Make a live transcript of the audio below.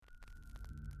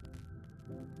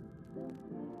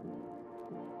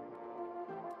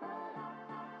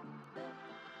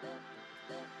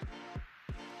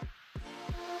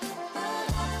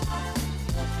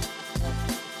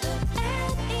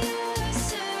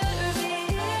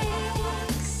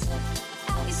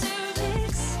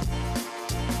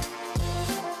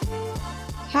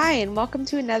Hi, and welcome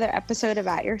to another episode of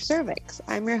At Your Cervix.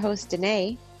 I'm your host,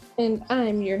 Danae. And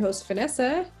I'm your host,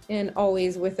 Vanessa. And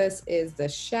always with us is the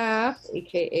Shaft,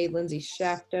 aka Lindsay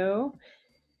Shafto.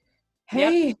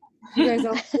 Hey, Yep. you guys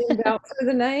all cleaned out for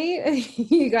the night?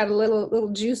 You got a little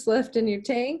juice left in your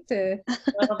tank to A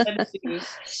little bit of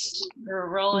juice. We're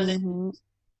rolling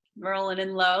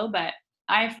in low, but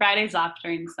I have Fridays off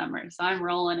during the summer, so I'm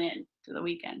rolling in to the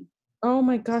weekend. Oh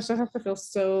my gosh, that has to feel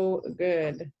so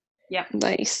good. Yep.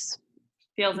 Nice.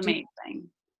 Feels amazing.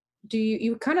 Do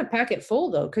you kind of pack it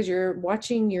full though, because you're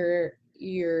watching your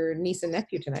niece and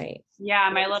nephew tonight? Yeah,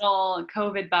 my little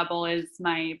COVID bubble is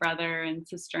my brother and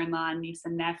sister-in-law and niece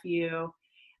and nephew,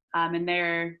 and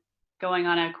they're going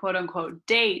on a quote-unquote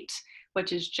date,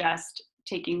 which is just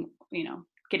getting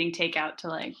takeout to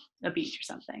like a beach or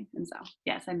something. And so,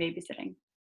 yes, I'm babysitting.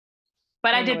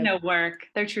 But I did no work.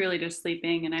 They're truly just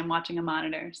sleeping, and I'm watching a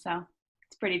monitor, so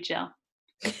it's pretty chill.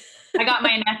 I got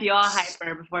my nephew all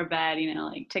hyper before bed,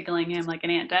 like tickling him like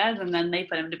an aunt does, and then they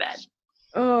put him to bed.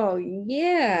 Oh,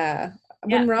 yeah.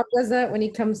 When Rob does that, when he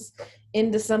comes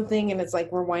into something and it's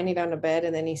like we're winding down to bed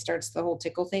and then he starts the whole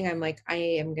tickle thing, I'm like, I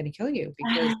am going to kill you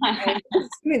because I'm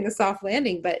doing the soft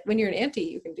landing. But when you're an auntie,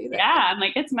 you can do that. Yeah, I'm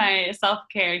like, it's my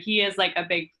self-care. He is like a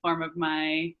big form of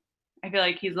I feel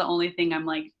like he's the only thing I'm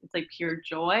like, it's like pure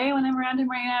joy when I'm around him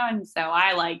right now. And so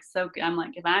I'm like,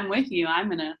 if I'm with you, I'm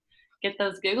going to get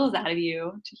those giggles out of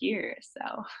you to hear.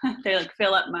 So they like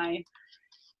fill up my,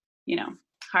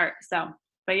 heart. So,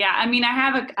 but yeah, I mean, I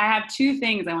have two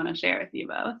things I want to share with you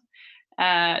both.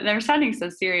 They're sounding so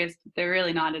serious, but they're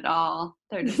really not at all.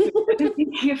 They're just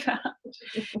thinking about.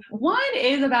 One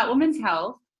is about women's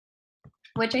health,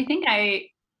 which I think I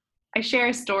share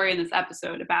a story in this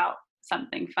episode about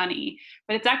something funny,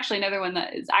 but it's actually another one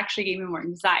that is actually giving me more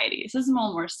anxiety. So this is a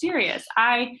little more serious.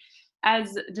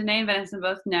 As Danae and Vanessa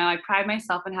both know, I pride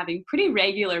myself on having pretty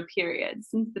regular periods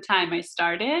since the time I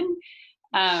started.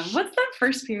 What's that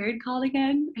first period called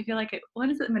again? I feel like what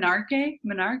is it? Menarche?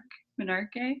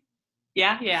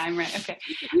 Yeah, I'm right. Okay.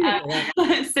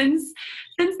 Since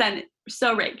then,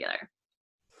 so regular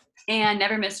and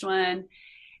never missed one.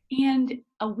 And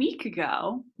a week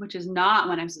ago, which is not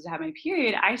when I'm supposed to have my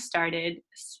period, I started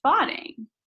spotting.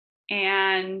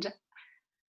 And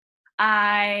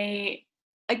I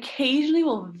occasionally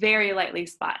will very lightly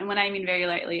spot. And when I mean very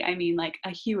lightly, I mean like a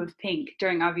hue of pink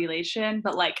during ovulation,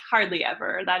 but like hardly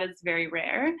ever. That is very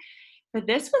rare. But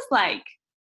this was like,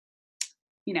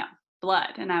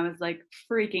 blood. And I was like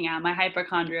freaking out. My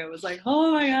hypochondria was like,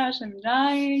 oh my gosh, I'm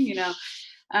dying,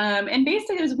 and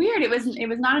basically it was weird. It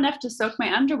was not enough to soak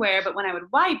my underwear, but when I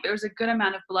would wipe, there was a good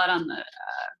amount of blood on the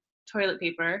toilet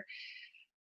paper.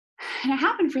 And it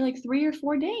happened for like 3 or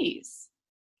 4 days.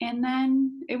 And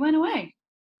then it went away.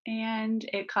 And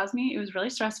it was really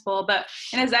stressful. But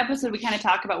in this episode, we kind of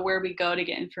talk about where we go to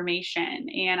get information.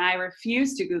 And I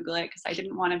refused to Google it because I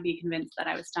didn't want to be convinced that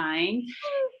I was dying.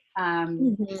 So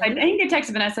I think I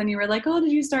texted Vanessa and you were like, oh,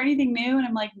 did you start anything new? And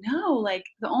I'm like, no, like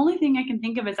the only thing I can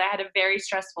think of is I had a very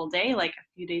stressful day, like a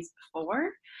few days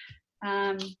before.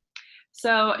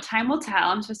 So time will tell.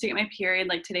 I'm supposed to get my period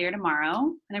like today or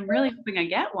tomorrow. And I'm really hoping I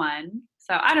get one.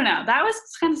 So I don't know. That was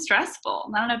kind of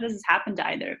stressful. I don't know if this has happened to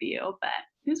either of you, but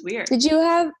it was weird.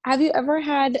 Have you ever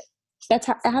had, it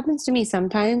happens to me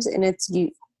sometimes, and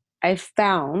I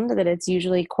found that it's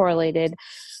usually correlated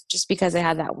just because I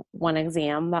had that one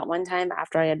exam that one time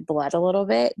after I had bled a little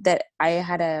bit, that I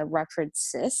had a ruptured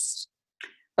cyst,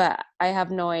 but I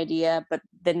have no idea. But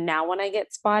then now when I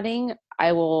get spotting,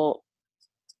 I will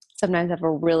sometimes have a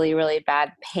really, really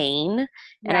bad pain.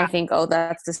 And I think, oh,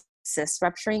 that's the cyst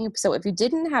rupturing. So if you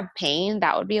didn't have pain,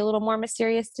 that would be a little more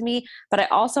mysterious to me. But I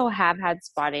also have had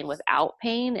spotting without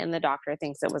pain, and the doctor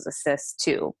thinks it was a cyst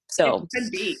too. So it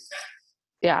could be.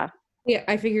 Yeah,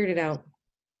 I figured it out.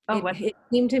 Oh, it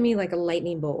came to me like a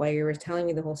lightning bolt while you were telling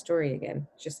me the whole story again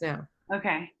just now.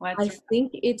 Okay. I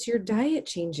think it's your diet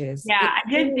changes. Yeah, I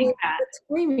did think that.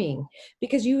 Timing,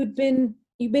 because you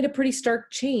made a pretty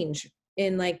stark change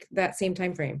in like that same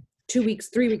time frame, 2 weeks,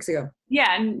 3 weeks ago.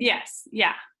 Yeah. And yes.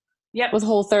 Yeah. Yep. With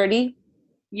Whole30.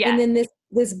 Yeah. And then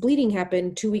this bleeding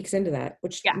happened 2 weeks into that,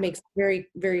 which makes very,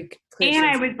 very clear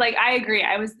sense. I was like, I agree.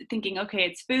 I was thinking, okay,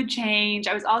 it's food change.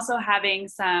 I was also having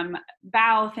some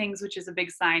bowel things, which is a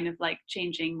big sign of like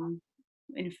changing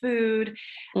in food.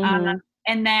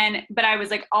 But I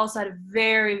was like also had a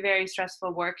very, very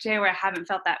stressful work day where I haven't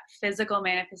felt that physical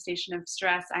manifestation of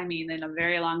stress, in a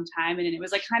very long time. And it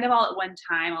was like kind of all at one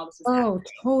time. All this was happening.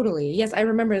 Totally. Yes, I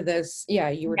remember this. Yeah,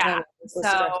 you were telling me.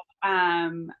 So,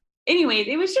 anyways,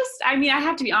 it was just, I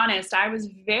have to be honest, I was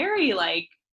very like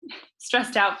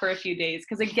stressed out for a few days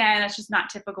because again, that's just not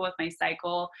typical with my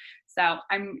cycle. So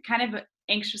I'm kind of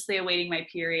anxiously awaiting my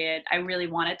period. I really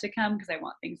want it to come because I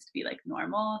want things to be like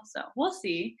normal. So we'll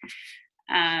see.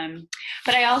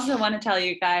 But I also want to tell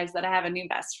you guys that I have a new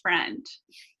best friend.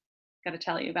 Got to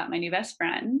tell you about my new best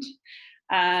friend.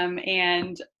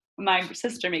 And my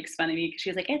sister makes fun of me because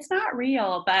she's like, it's not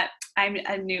real, but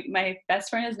my best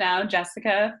friend is now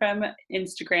Jessica from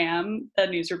Instagram, the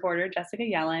news reporter, Jessica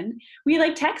Yellen. We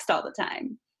like text all the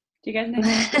time. Do you guys know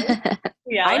who she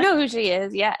is? I know who she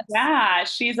is. Yes. Yeah,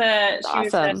 she was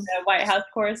awesome. a White House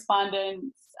correspondent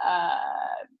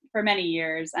for many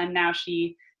years, and now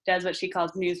she does what she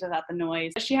calls news without the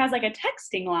noise. She has like a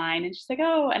texting line, and she's like,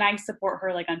 oh, and I support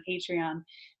her like on Patreon.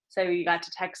 So you got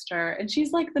to text her, and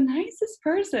she's like the nicest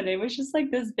person. It was just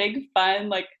like this big, fun,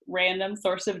 like random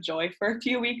source of joy for a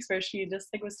few weeks where she just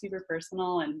like was super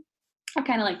personal. And I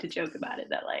kind of like to joke about it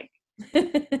that like,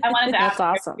 I wanted to ask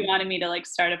her if she wanted me to like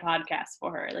start a podcast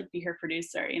for her, like be her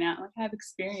producer, you know, like I have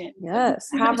experience. Yes,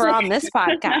 have her on this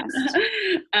podcast.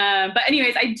 But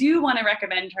anyways, I do want to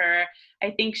recommend her. I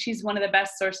think she's one of the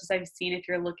best sources I've seen if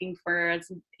you're looking for,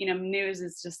 you know, news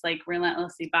is just like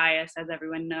relentlessly biased, as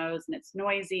everyone knows, and it's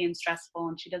noisy and stressful,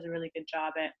 and she does a really good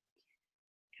job at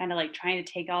kind of like trying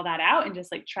to take all that out and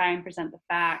just like try and present the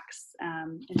facts.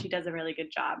 And she does a really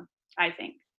good job, I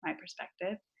think, my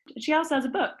perspective. She also has a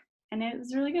book. And it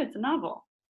was really good. It's a novel.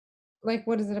 Like,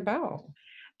 what is it about?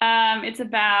 It's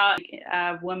about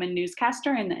a woman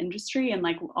newscaster in the industry and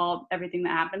like everything that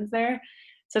happens there.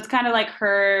 So it's kind of like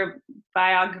her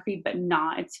biography, but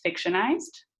not. It's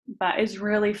fictionized, but it's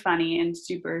really funny and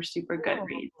super, super good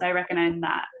read. So I recommend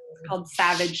that. It's called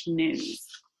Savage News.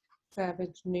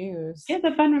 Savage News. Yeah, it's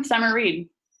a fun summer read.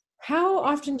 How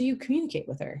often do you communicate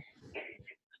with her?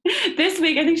 This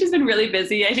week, I think she's been really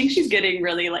busy. I think she's getting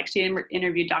really like, she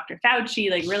interviewed Dr.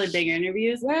 Fauci, like really big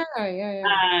interviews. Yeah.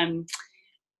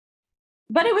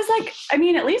 But it was like, I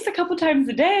mean, at least a couple times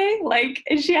a day, like,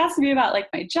 and she asked me about like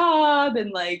my job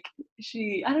and like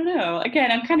I don't know,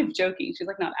 again, I'm kind of joking. She's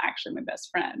like not actually my best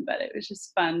friend, but it was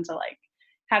just fun to like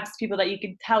have people that you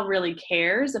could tell really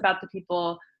cares about the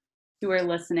people who are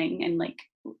listening and like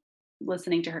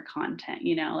listening to her content,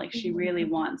 you know, like she really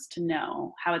wants to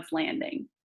know how it's landing.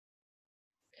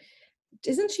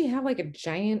 Doesn't she have like a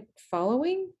giant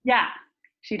following? Yeah,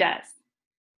 she does.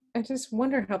 I just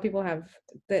wonder how people have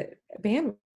the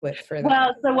bandwidth for that.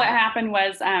 Well, so what happened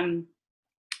was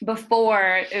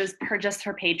before it was just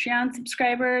her Patreon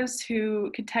subscribers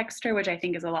who could text her, which I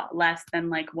think is a lot less than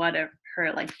like what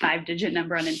her like 5-digit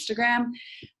number on Instagram.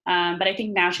 But I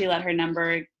think now she let her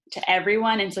number to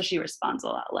everyone, and so she responds a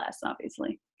lot less,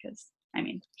 obviously, because I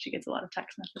mean, she gets a lot of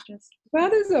text messages.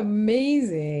 That is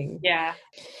amazing. Yeah.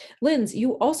 Linz,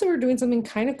 you also are doing something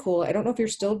kind of cool. I don't know if you're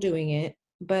still doing it,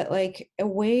 but like a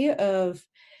way of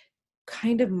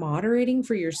kind of moderating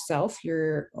for yourself,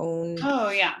 your own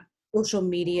social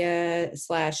media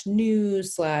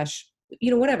 /news/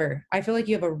 you know, whatever. I feel like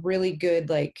you have a really good,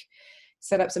 like,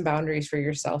 set up some boundaries for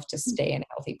yourself to stay in a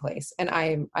healthy place. And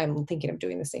I'm thinking of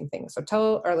doing the same thing. So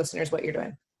tell our listeners what you're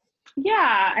doing.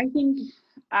 Yeah, I think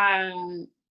I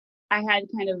had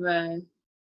kind of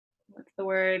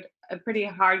a pretty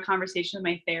hard conversation with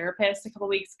my therapist a couple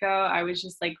weeks ago. I was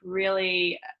just like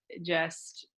really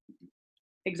just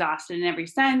exhausted in every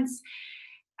sense.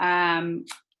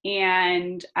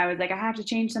 And I was like, I have to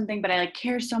change something, but I like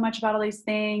care so much about all these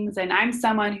things. And I'm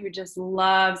someone who just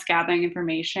loves gathering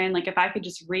information. Like if I could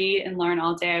just read and learn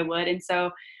all day, I would. And so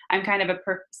I'm kind of a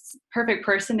perfect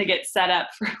person to get set up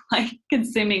for like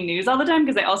consuming news all the time,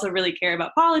 because I also really care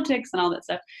about politics and all that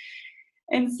stuff.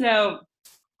 And so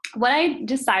what I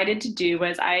decided to do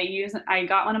was I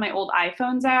got one of my old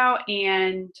iPhones out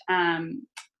and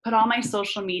put all my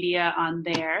social media on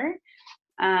there.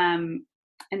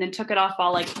 And then took it off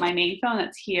all like my main phone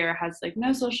that's here has like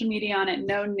no social media on it,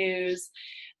 no news.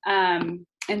 And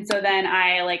so then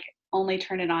I like only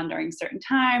turn it on during certain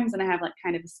times, and I have like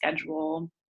kind of a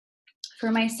schedule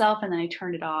for myself, and then I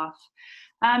turned it off.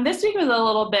 This week was a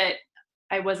little bit,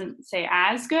 I wasn't say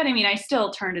as good. I mean, I still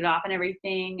turned it off and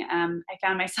everything. I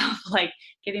found myself like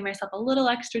giving myself a little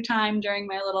extra time during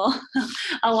my little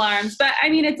alarms, but I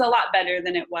mean, it's a lot better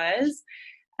than it was.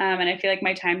 And I feel like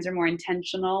my times are more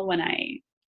intentional when I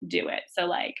do it. So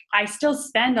like I still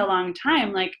spend a long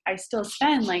time, like I still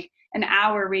spend like an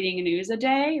hour reading news a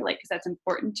day, like because that's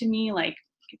important to me, like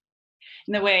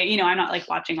in the way, you know, I'm not like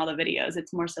watching all the videos,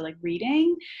 it's more so like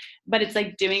reading, but it's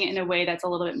like doing it in a way that's a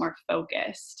little bit more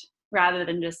focused rather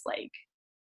than just like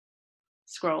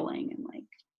scrolling and like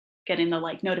getting the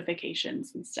like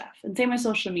notifications and stuff. And same with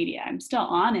social media, I'm still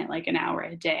on it like an hour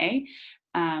a day,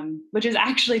 which is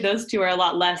actually, those two are a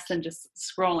lot less than just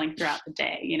scrolling throughout the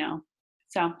day, you know.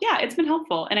 So yeah, it's been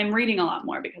helpful, and I'm reading a lot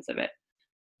more because of it.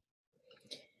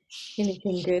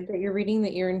 Anything good that you're reading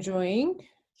that you're enjoying?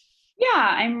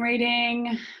 Yeah, I'm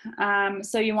reading.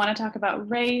 So you want to talk about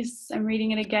Race? I'm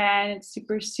reading it again. It's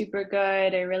super, super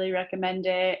good. I really recommend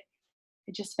it.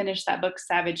 I just finished that book,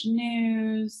 Savage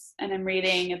News, and I'm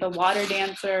reading The Water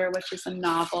Dancer, which is a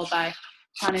novel by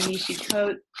Ta-Nehisi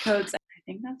Coates. I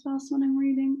think that's also what I'm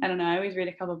reading. I don't know. I always read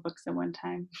a couple books at one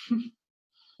time.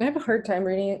 I have a hard time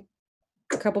reading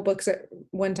a couple books at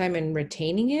one time and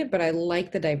retaining it, but I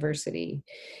like the diversity.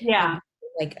 Yeah.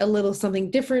 Like a little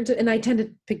something different, and I tend to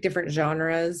pick different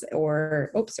genres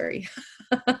or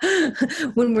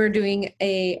when we're doing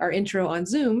our intro on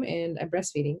Zoom and I'm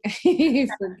breastfeeding. I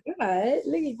forgot.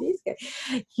 Look at this guy.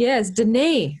 Yes,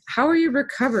 Danae, how are you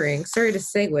recovering? Sorry to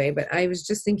segue, but I was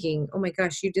just thinking, oh my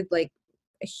gosh, you did like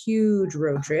a huge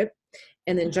road trip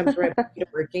and then jumped right back to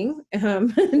working.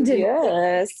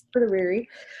 Yes. Pretty weary.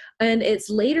 And it's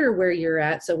later where you're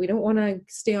at, so we don't want to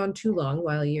stay on too long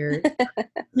while you're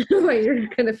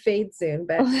gonna fade soon.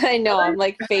 But I know, I'm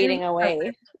like fading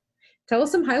away. Tell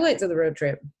us some highlights of the road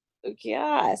trip.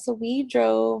 Yeah, so we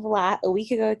drove a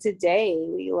week ago today.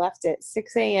 We left at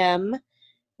 6 a.m.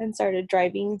 and started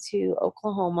driving to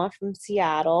Oklahoma from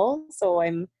Seattle. So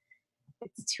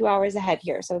it's 2 hours ahead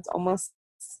here. So it's almost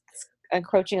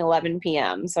encroaching 11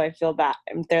 p.m. So I feel bad.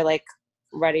 They're like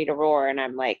ready to roar, and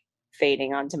I'm like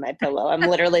fading onto my pillow. I'm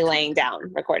literally laying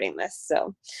down recording this.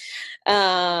 So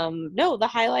no, the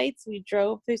highlights, we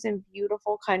drove through some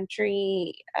beautiful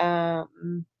country.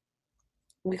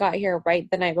 We got here right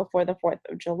the night before the 4th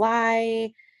of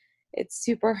July. It's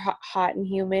super hot and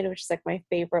humid, which is like my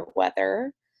favorite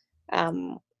weather,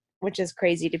 which is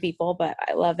crazy to people, but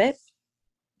I love it.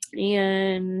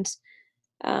 And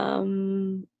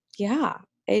yeah,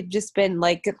 it just been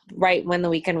like right when the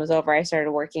weekend was over, I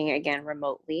started working again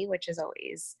remotely, which is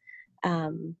always,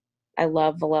 I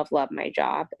love my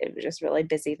job. It was just really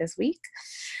busy this week.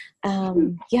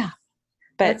 Yeah,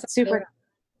 but That's super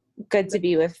good to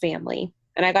be with family.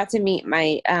 And I got to meet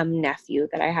my nephew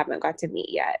that I haven't got to meet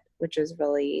yet, which was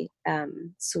really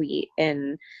sweet.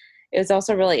 And it was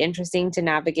also really interesting to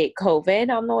navigate COVID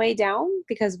on the way down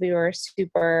because we were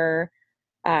super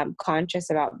conscious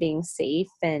about being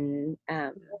safe, and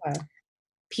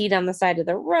peed on the side of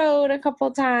the road a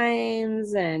couple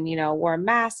times, and wore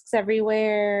masks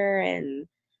everywhere. And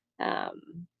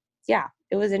yeah,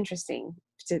 it was interesting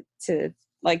to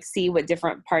like see what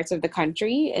different parts of the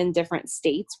country and different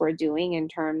states were doing in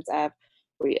terms of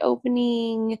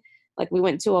reopening. Like we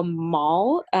went to a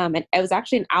mall, and it was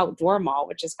actually an outdoor mall,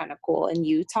 which is kind of cool, in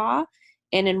Utah.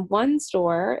 And in one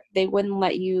store, they wouldn't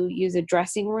let you use a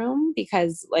dressing room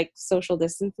because like social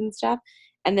distance and stuff.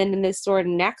 And then in the store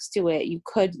next to it, you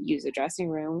could use a dressing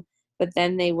room, but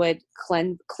then they would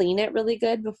clean it really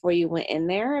good before you went in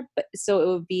there. But so it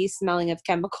would be smelling of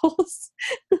chemicals,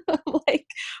 like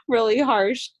really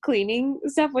harsh cleaning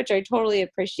stuff, which I totally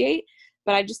appreciate.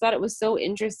 But I just thought it was so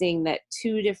interesting that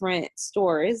two different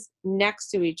stores next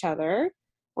to each other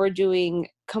were doing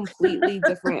completely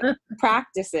different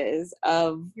practices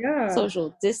of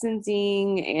social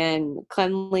distancing and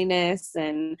cleanliness.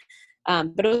 And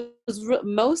but it was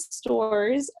most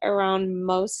stores around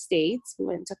most states. We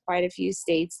went to quite a few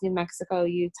states: New Mexico,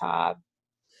 Utah,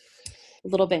 a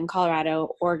little bit in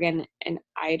Colorado, Oregon, and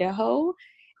Idaho.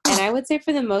 And I would say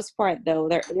for the most part, though,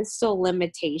 there is still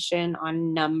limitation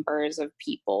on numbers of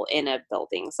people in a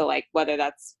building. So like whether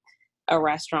that's a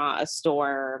restaurant, a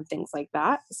store, things like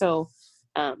that. So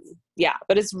yeah,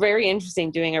 but it's very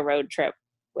interesting doing a road trip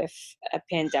with a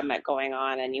pandemic going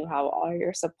on, and you have all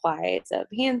your supplies of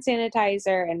hand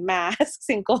sanitizer and masks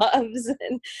and gloves.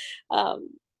 And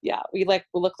yeah, we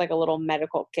look like a little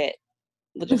medical kit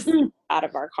just out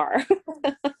of our car.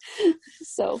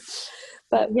 So,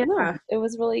 but yeah, no, it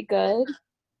was really good.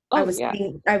 I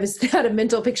was had a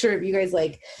mental picture of you guys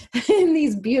like in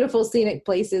these beautiful scenic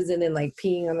places and then like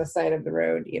peeing on the side of the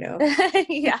road,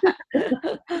 Yeah.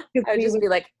 I would just be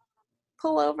like,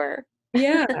 pull over.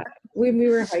 Yeah. When we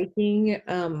were hiking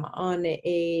on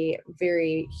a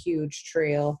very huge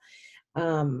trail,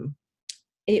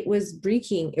 it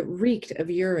reeked of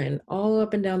urine all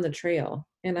up and down the trail.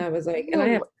 And I was like, and I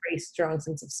have a pretty strong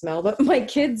sense of smell, but my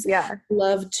kids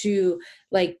love to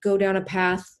like go down a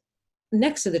path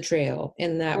next to the trail,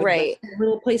 and that was like a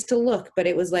little place to look, but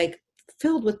it was like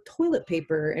filled with toilet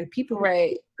paper and people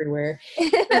everywhere.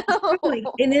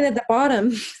 And then at the bottom,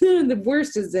 the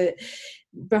worst is that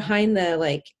behind the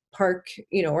like park,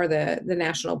 or the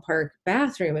national park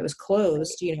bathroom, it was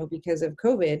closed, because of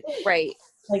COVID. Right.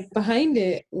 Like behind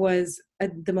it was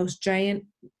the most giant,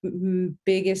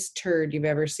 biggest turd you've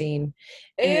ever seen.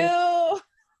 And ew.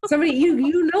 somebody,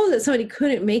 you know that somebody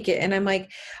couldn't make it. And I'm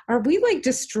like, are we like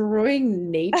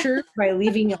destroying nature by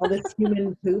leaving all this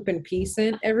human poop and pee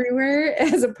scent everywhere,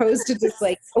 as opposed to just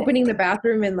like opening the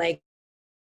bathroom and like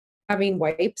having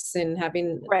wipes and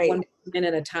having one person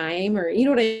at a time, or you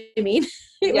know what I mean?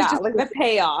 It was just like the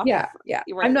payoff. Yeah. Right,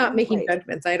 I'm not making right.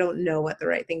 judgments. I don't know what the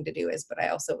right thing to do is, but I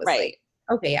also was Right. like,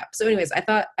 okay, yeah. So anyways, I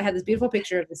thought I had this beautiful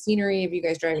picture of the scenery of you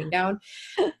guys driving down.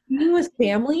 You with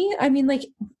family? I mean, like,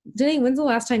 Danae, when's the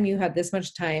last time you had this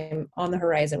much time on the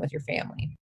horizon with your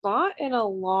family? Not in a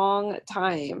long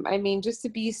time. I mean, just to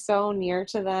be so near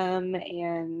to them,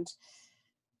 and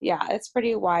yeah, it's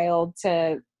pretty wild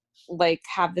to like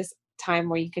have this time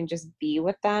where you can just be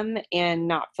with them and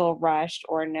not feel rushed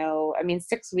or know. I mean,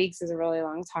 6 weeks is a really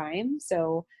long time.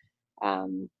 So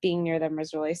being near them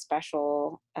is really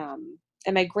special.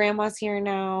 And my grandma's here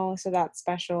now, so that's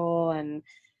special. And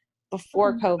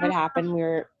before COVID happened, we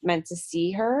were meant to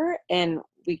see her, and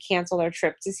we canceled our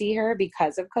trip to see her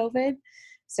because of COVID.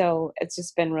 So it's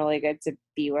just been really good to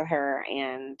be with her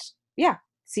and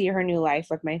see her new life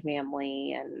with my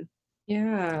family. And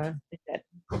yeah, it's good.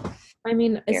 I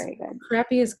mean, as Very good.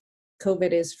 crappy as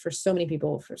COVID is for so many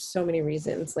people for so many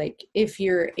reasons, like if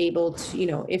you're able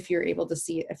to, if you're able to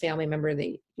see a family member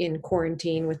that in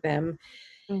quarantine with them,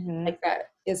 like that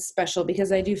is special,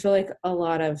 because I do feel like a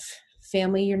lot of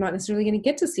family you're not necessarily going to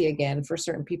get to see again for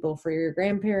certain people, for your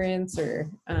grandparents or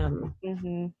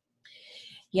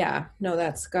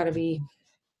that's got to be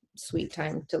sweet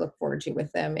time to look forward to with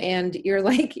them. And you're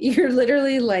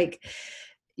literally like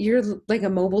a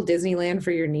mobile Disneyland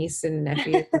for your niece and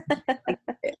nephew.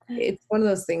 It's one of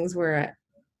those things where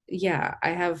I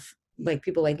have like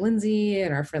people like Lindsay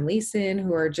and our friend Leeson,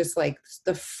 who are just like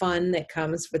the fun that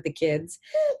comes with the kids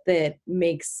that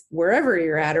makes wherever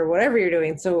you're at or whatever you're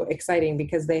doing so exciting,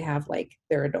 because they have like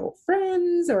their adult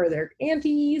friends or their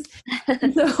aunties.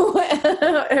 So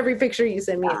every picture you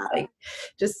send me is like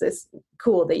just this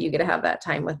cool that you get to have that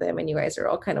time with them, and you guys are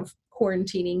all kind of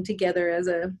quarantining together as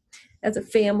a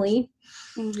family.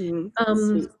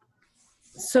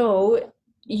 So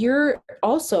you're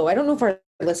also, I don't know if our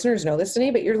listeners know this today,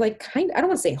 but you're like I don't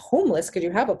want to say homeless, because you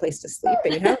have a place to sleep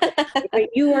and you have but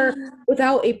you are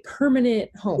without a permanent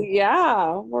home.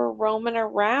 Yeah, we're roaming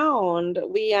around.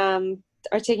 We are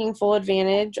taking full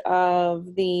advantage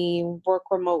of the work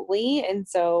remotely, and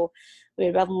so we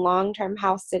had been long-term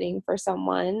house sitting for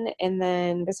someone, and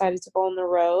then decided to go on the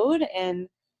road and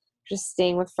just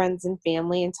staying with friends and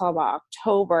family until about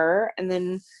October, and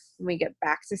then when we get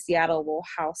back to Seattle, we'll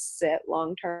house sit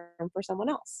long-term for someone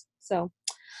else. So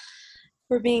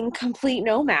we're being complete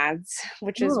nomads,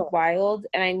 which is wild.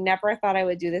 And I never thought I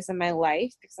would do this in my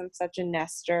life, because I'm such a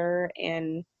nester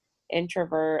and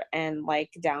introvert and like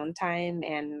downtime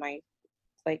and my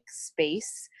like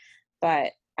space.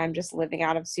 But I'm just living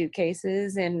out of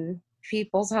suitcases in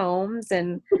people's homes,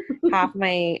 and half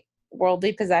my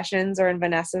worldly possessions are in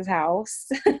Vanessa's house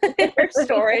in her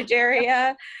storage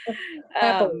area.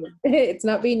 It's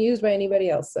not being used by anybody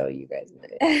else, so you guys know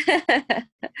it.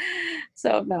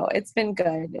 So no, it's been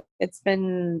good. It's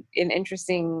been an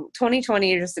interesting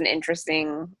 2020 is just an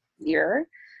interesting year.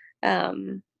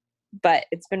 But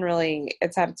it's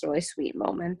had its really sweet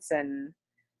moments, and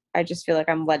I just feel like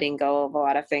I'm letting go of a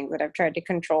lot of things that I've tried to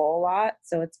control a lot.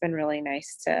 So it's been really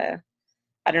nice to,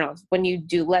 I don't know, when you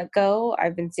do let go,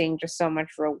 I've been seeing just so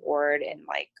much reward in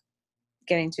like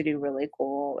getting to do really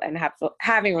cool and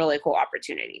having really cool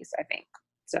opportunities, I think.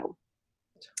 So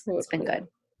it's been good.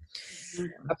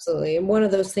 Absolutely. And one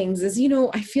of those things is,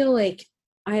 I feel like,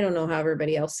 I don't know how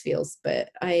everybody else feels, but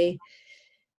I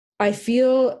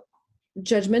feel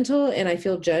judgmental and I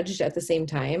feel judged at the same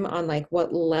time on like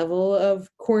what level of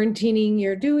quarantining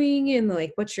you're doing, and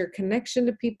like what's your connection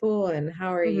to people and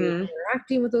how are you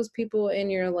interacting with those people in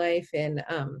your life. And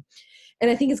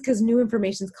I think it's because new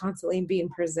information is constantly being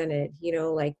presented,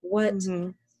 like what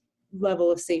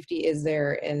level of safety is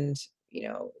there, and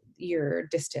your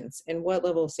distance, and what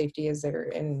level of safety is there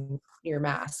in your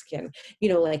mask, and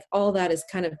like all that is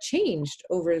kind of changed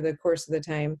over the course of the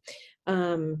time.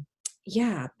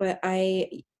 But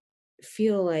I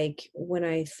feel like when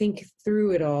I think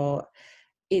through it all,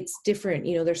 it's different.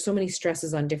 There's so many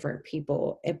stresses on different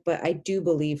people, but I do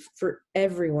believe for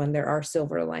everyone there are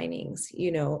silver linings,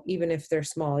 even if they're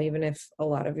small, even if a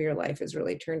lot of your life is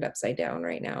really turned upside down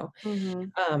right now.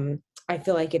 I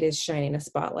feel like it is shining a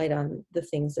spotlight on the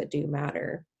things that do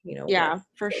matter,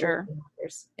 for sure.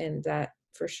 And that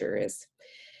for sure is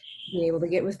being able to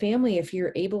get with family if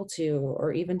you're able to,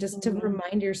 or even just to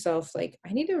remind yourself, like,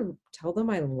 I need to tell them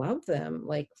I love them.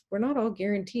 Like, we're not all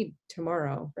guaranteed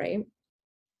tomorrow, right?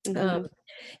 Um,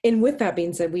 and with that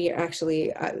being said, we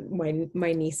actually,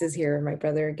 my niece is here, and my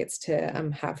brother gets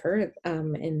to have her,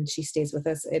 and she stays with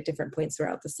us at different points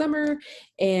throughout the summer.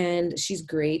 And she's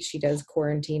great. She does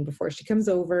quarantine before she comes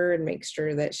over and makes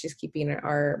sure that she's keeping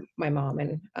my mom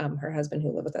and her husband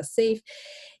who live with us safe.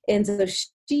 And so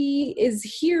she is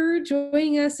here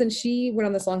joining us, and she went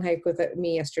on this long hike with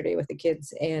me yesterday with the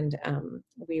kids, and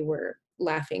we were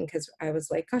laughing because I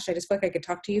was like, gosh, I just feel like I could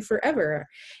talk to you forever.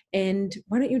 And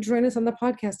why don't you join us on the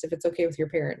podcast if it's okay with your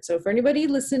parents? So for anybody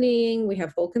listening, we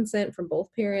have full consent from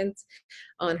both parents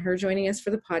on her joining us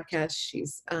for the podcast.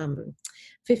 She's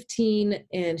 15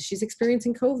 and she's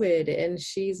experiencing COVID and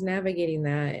she's navigating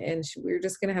that. And we're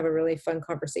just going to have a really fun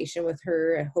conversation with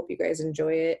her. I hope you guys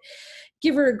enjoy it.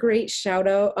 Give her a great shout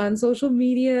out on social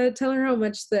media. Tell her how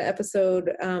much the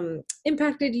episode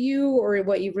impacted you or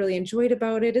what you really enjoyed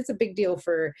about it. It's a big deal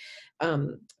for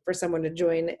someone to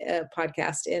join a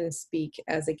podcast and speak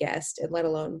as a guest, and let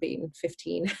alone being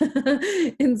 15.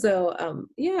 And so,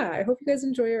 I hope you guys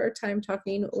enjoy our time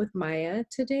talking with Maya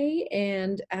today.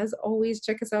 And as always,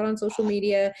 check us out on social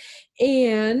media,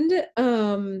 and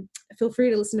feel free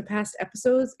to listen to past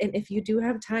episodes. And if you do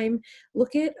have time,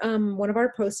 look at one of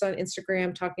our posts on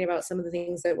Instagram talking about some of the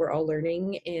things that we're all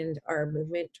learning in our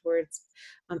movement towards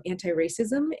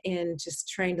anti-racism and just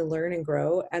trying to learn and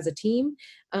grow as a team.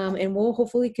 And we'll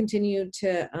hopefully continue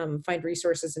to find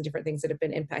resources and different things that have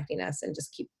been impacting us and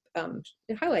just keep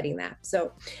highlighting that.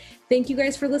 So thank you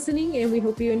guys for listening, and we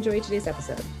hope you enjoyed today's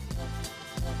episode.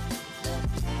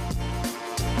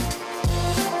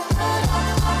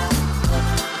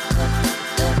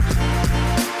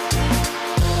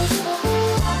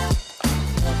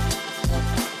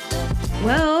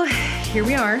 Well, here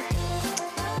we are.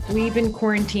 We've been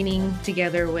quarantining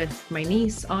together with my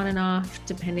niece on and off,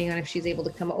 depending on if she's able to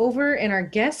come over. And our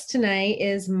guest tonight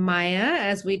is Maya,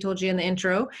 as we told you in the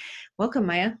intro. Welcome,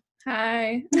 Maya.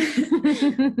 Hi.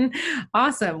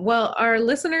 Awesome. Well, our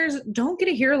listeners don't get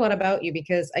to hear a lot about you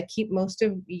because I keep most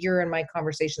of your and my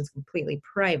conversations completely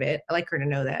private. I like her to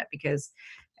know that because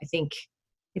I think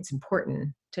it's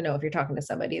important to know if you're talking to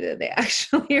somebody that they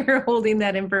actually are holding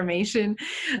that information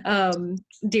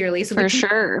dearly. So for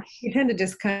sure, we tend to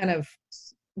just kind of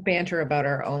banter about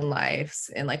our own lives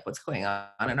and like what's going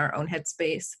on in our own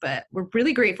headspace. But we're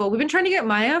really grateful. We've been trying to get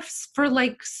Maya for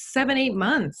like 7-8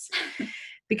 months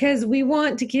because we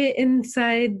want to get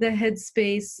inside the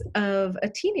headspace of a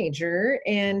teenager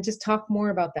and just talk more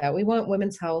about that. We want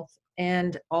women's health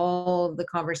and all the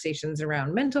conversations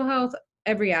around mental health,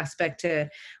 every aspect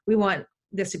we want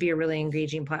this to be a really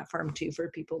engaging platform too for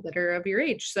people that are of your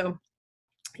age. So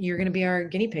you're going to be our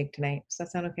guinea pig tonight. Does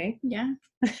that sound okay? Yeah.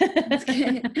 That's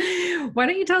good. Why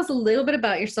don't you tell us a little bit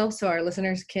about yourself so our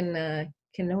listeners can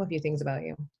know a few things about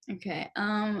you? Okay.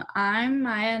 I'm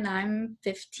Maya and I'm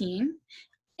 15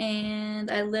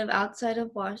 and I live outside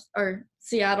of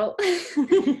Seattle.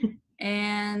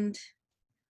 And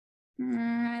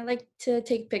I like to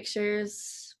take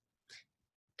pictures.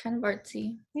 Kind of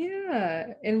artsy.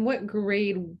 Yeah. And what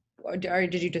grade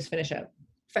did you just finish up?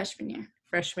 Freshman year.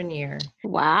 Freshman year.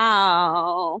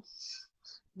 Wow.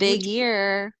 Big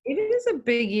year. It is a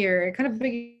big year, kind of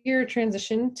big year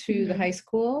transition to the high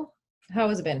school. How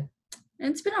has it been?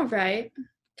 It's been all right.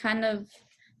 Kind of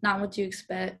not what you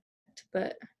expect,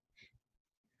 but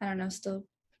I don't know, still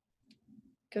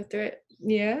go through it.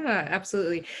 Yeah,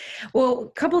 absolutely. Well, a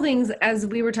couple things as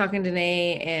we were talking to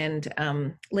Danae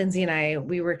and Lindsay and I,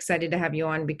 we were excited to have you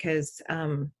on because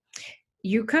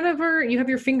you have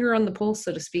your finger on the pulse,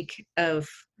 so to speak, of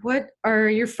what are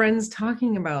your friends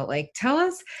talking about? Like, tell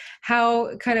us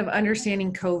how kind of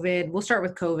understanding COVID. We'll start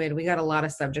with COVID. We got a lot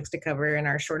of subjects to cover in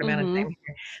our short amount of time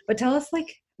here, but tell us,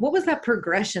 like, what was that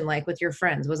progression like with your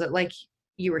friends? Was it like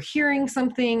you were hearing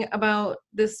something about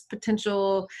this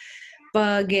potential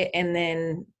bug, and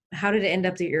then how did it end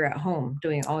up that you're at home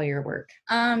doing all your work?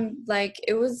 Like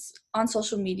it was on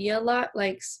social media a lot,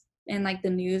 like in like the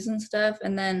news and stuff,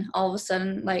 and then all of a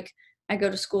sudden like I go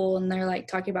to school and they're like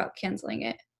talking about canceling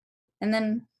it, and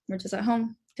then we're just at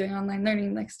home doing online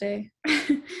learning the next day.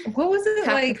 What was it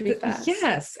like? Fast.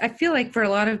 Yes, I feel like for a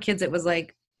lot of kids it was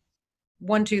like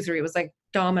 1, 2, 3. It was like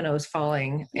dominoes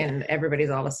falling, and everybody's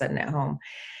all of a sudden at home.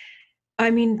 I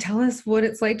mean, tell us what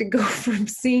it's like to go from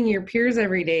seeing your peers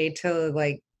every day to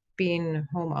like being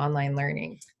home online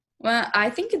learning. Well,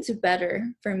 I think it's better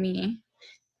for me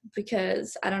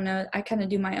because I don't know, I kind of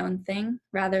do my own thing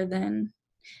rather than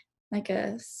like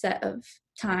a set of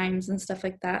times and stuff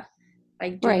like that.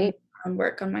 Like doing my own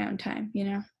work on my own time, you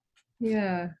know?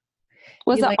 Yeah.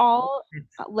 Was it all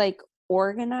like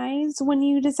organized when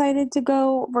you decided to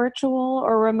go virtual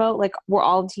or remote? Like, were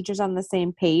all the teachers on the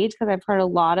same page? Because I've heard a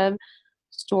lot of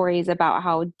stories about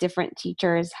how different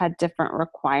teachers had different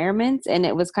requirements, and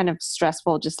it was kind of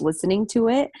stressful just listening to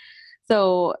it.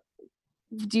 So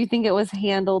do you think it was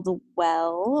handled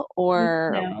well,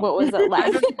 or No. what was it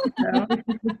like? So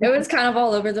it was kind of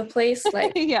all over the place.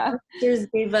 Like, Yeah. teachers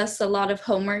gave us a lot of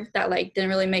homework that like didn't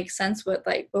really make sense with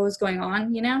like what was going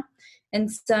on, and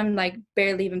some like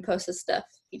barely even posted stuff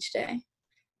each day.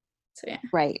 So yeah.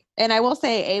 Right. And I will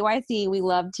say AYC, we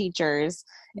love teachers,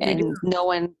 and no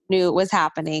one knew it was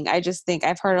happening. I just think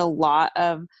I've heard a lot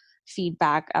of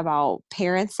feedback about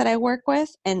parents that I work with,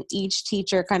 and each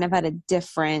teacher kind of had a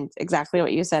different, exactly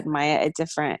what you said, Maya, a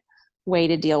different way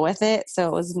to deal with it. So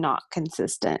it was not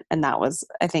consistent. And that was,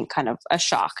 I think, kind of a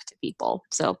shock to people.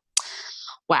 So,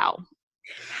 wow.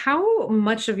 How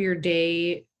much of your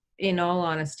day, in all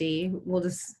honesty, we'll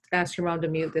just ask your mom to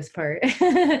mute this part.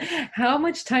 How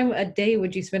much time a day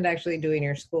would you spend actually doing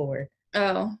your schoolwork?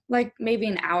 Oh, like maybe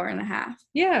an hour and a half.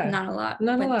 Yeah. Not a lot.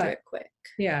 Not a Went lot. through it quick.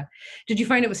 Yeah. Did you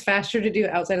find it was faster to do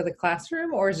it outside of the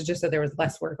classroom, or is it just that there was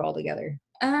less work altogether?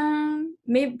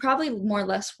 Maybe probably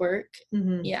less work.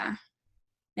 Mm-hmm. Yeah.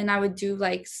 And I would do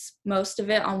like most of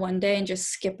it on one day and just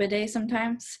skip a day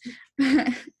sometimes.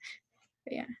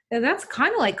 Yeah. And that's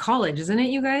kind of like college, isn't it,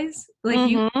 you guys?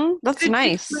 Like that's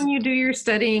nice. When you do your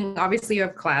studying, obviously you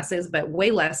have classes, but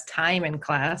way less time in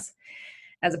class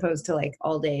as opposed to like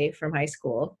all day from high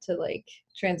school to like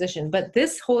transition. But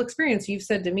this whole experience you've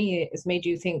said to me has made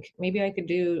you think maybe I could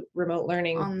do remote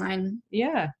learning Online.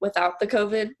 Yeah. Without the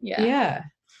COVID. Yeah. Yeah.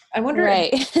 I wonder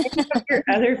if any of your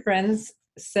other friends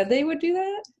said they would do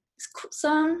that?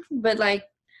 Some, but like,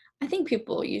 I think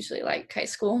people usually like high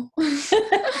school.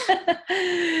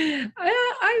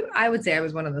 I would say I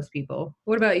was one of those people.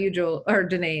 What about you, Joel or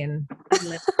Danae and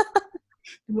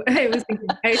I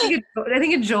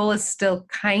think Joel is still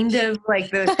kind of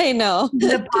like I know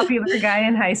the popular guy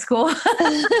in high school.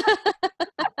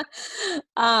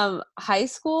 High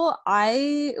school,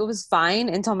 it was fine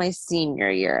until my senior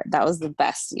year. That was the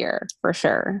best year for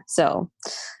sure. So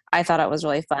I thought it was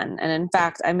really fun. And in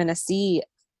fact, I'm going to see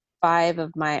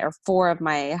 4 of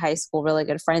my high school really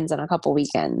good friends on a couple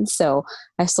weekends. So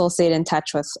I still stayed in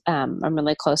touch with, I'm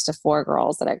really close to 4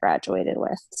 girls that I graduated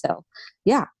with. So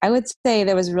yeah, I would say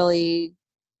there was really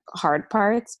hard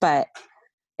parts, but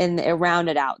it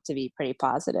rounded out to be pretty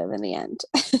positive in the end.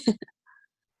 How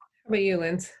about you,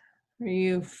 Linz? Do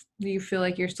you feel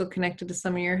like you're still connected to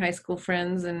some of your high school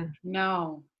friends? And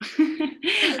no,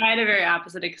 I had a very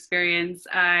opposite experience.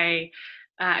 I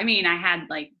mean, I had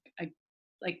like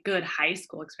good high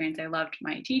school experience. I loved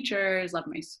my teachers, loved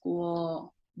my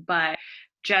school, but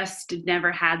just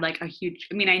never had like a huge,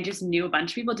 I just knew a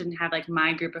bunch of people, didn't have like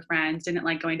my group of friends, didn't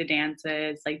like going to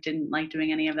dances, like didn't like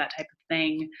doing any of that type of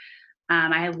thing.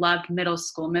 I had loved middle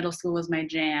school. Middle school was my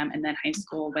jam, and then high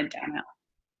school went downhill.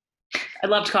 I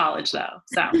loved college though,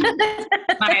 so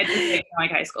I had to say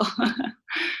like high school.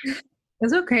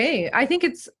 It's okay. I think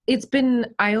it's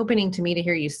been eye-opening to me to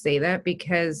hear you say that,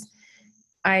 because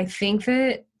I think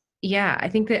that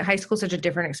high school is such a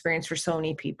different experience for so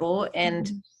many people,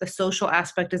 and the social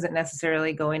aspect isn't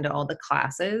necessarily going to all the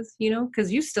classes,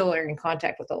 because you still are in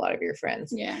contact with a lot of your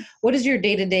friends. Yeah. What does your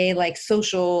day-to-day like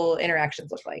social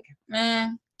interactions look like?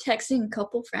 Texting a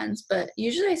couple friends, but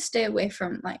usually I stay away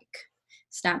from like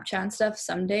Snapchat and stuff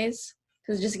some days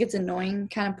because it just gets annoying,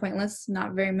 kind of pointless,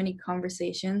 not very many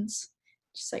conversations,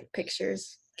 just like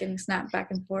pictures getting snapped back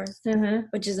and forth,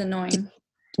 which is annoying.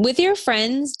 With your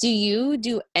friends, do you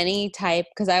do any type,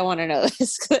 because I want to know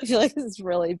this, because I feel like this is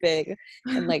really big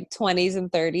in like 20s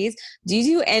and 30s. Do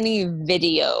you do any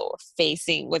video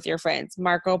facing with your friends,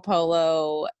 Marco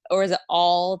Polo, or is it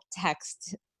all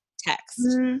text?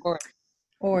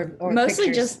 Or mostly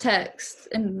pictures? Just text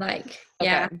and like,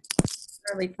 yeah,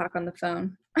 really talk on the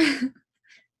phone.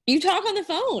 You talk on the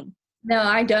phone? No,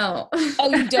 I don't. Oh,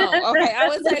 you don't? Okay. I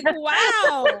was like,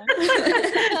 wow.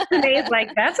 Danae's like,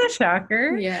 that's a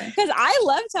shocker. Yeah. Because I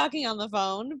love talking on the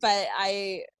phone, but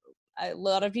a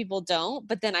lot of people don't.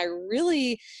 But then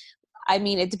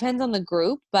it depends on the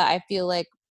group, but I feel like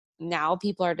now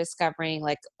people are discovering,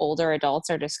 like older adults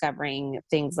are discovering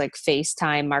things like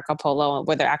FaceTime, Marco Polo,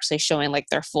 where they're actually showing like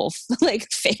their full like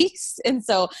face. And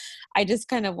so I just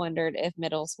kind of wondered if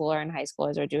middle schooler and high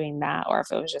schoolers are doing that, or if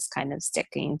it was just kind of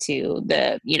sticking to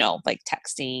the, like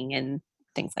texting and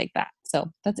things like that.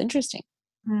 So that's interesting.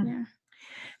 Yeah.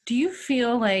 Do you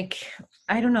feel like,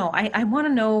 I don't know, I want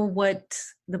to know what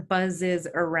the buzz is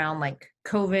around like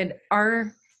COVID.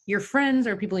 Are your friends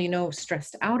or people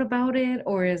stressed out about it,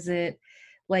 or is it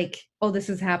like, oh, this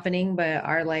is happening, but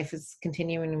our life is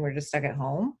continuing and we're just stuck at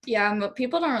home? Yeah, but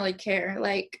people don't really care.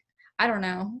 Like, I don't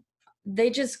know. They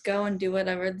just go and do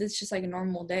whatever. It's just like a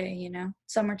normal day, you know?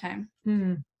 Summertime.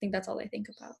 I think that's all they think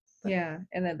about. But. Yeah,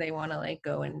 and that they want to like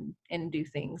go and do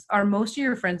things. Are most of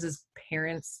your friends'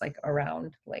 parents like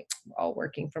around, like all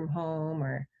working from home,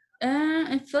 or?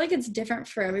 I feel like it's different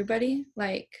for everybody.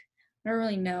 Like, I don't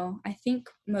really know. I think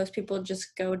most people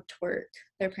just go to work.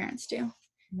 Their parents do.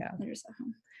 Yeah. They're just at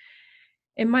home.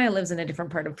 And Maya lives in a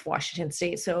different part of Washington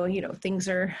State, so things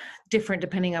are different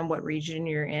depending on what region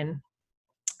you're in.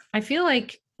 I feel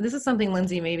like this is something,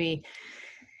 Lindsay, maybe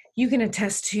you can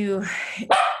attest to,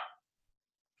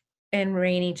 and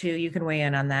Rainey too. You can weigh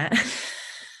in on that.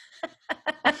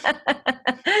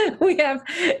 We have,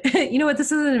 you know what?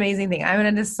 This is an amazing thing. I'm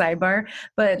in a sidebar,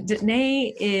 but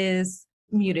Danae is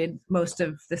muted most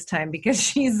of this time because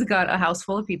she's got a house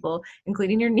full of people,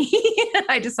 including your niece.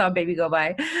 I just saw a baby go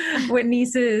by with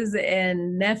nieces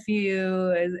and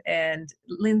nephew, and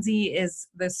Lindsay is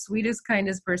the sweetest,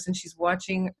 kindest person. She's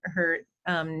watching her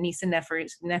niece and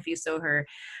nephew, so her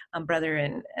brother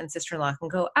and sister-in-law can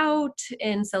go out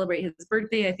and celebrate his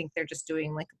birthday. I think they're just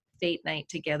doing like a date night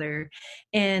together,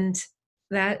 and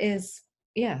that is,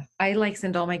 yeah, I like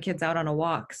send all my kids out on a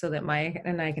walk so that Maya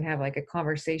and I can have like a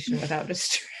conversation without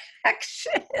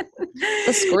distraction.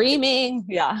 The screaming.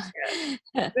 Yeah.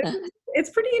 It's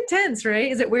pretty intense,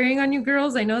 right? Is it wearing on you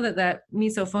girls? I know that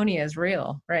misophonia is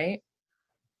real, right?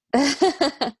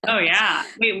 Oh yeah.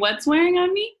 Wait, what's wearing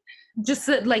on me? Just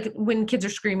that, like when kids are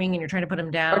screaming and you're trying to put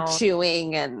them down. Or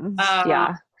chewing and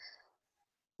yeah.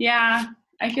 Yeah.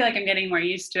 I feel like I'm getting more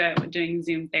used to it with doing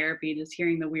Zoom therapy, just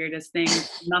hearing the weirdest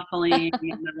things, muffling and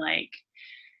the like,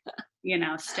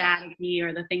 staticky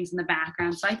or the things in the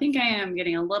background. So I think I am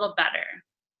getting a little better.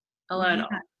 A little.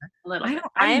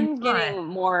 I'm getting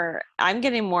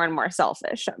more and more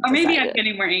selfish. Or maybe I'm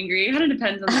getting more angry. It kind of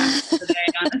depends on the day,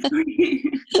 honestly.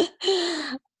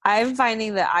 I'm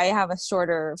finding that I have a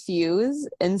shorter fuse.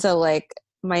 And so like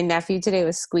my nephew today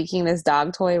was squeaking this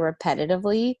dog toy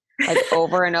repetitively, like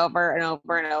over and over and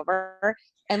over and over.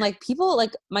 And like people,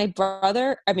 like my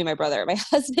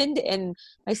husband and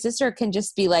my sister can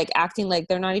just be like acting like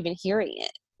they're not even hearing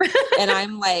it. And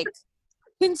I'm like,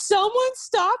 can someone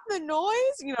stop the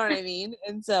noise? You know what I mean?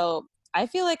 And so I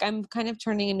feel like I'm kind of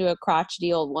turning into a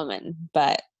crotchety old woman,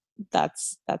 but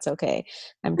that's okay.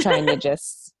 I'm trying to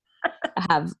just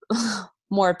have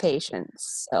more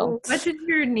patience. So what did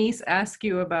your niece ask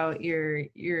you about your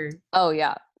Oh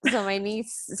yeah. So my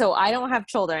niece, so I don't have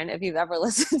children if you've ever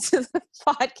listened to the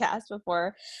podcast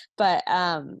before, but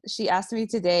she asked me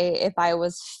today if I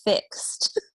was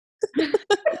fixed.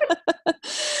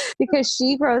 Because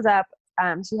she grows up,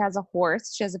 she has a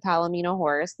horse. She has a Palomino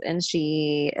horse, and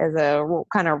she is a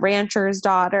kind of rancher's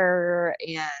daughter.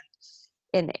 And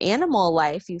in animal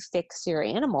life, you fix your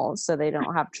animals so they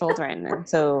don't have children. And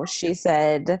so she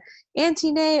said,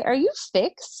 Auntie Nay, are you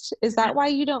fixed? Is that why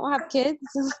you don't have kids?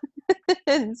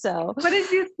 And so what did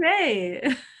you say?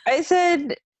 I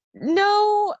said,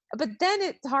 no, but then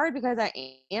it's hard because I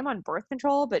am on birth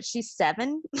control, but she's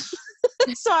 7.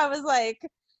 So I was like,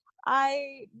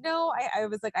 I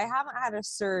was like, I haven't had a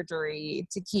surgery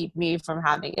to keep me from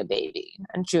having a baby.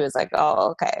 And she was like,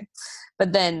 oh, okay.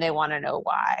 But then they want to know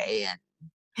why. And,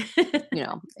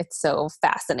 it's so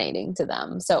fascinating to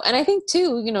them. So, and I think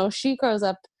too, she grows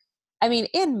up,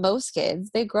 and most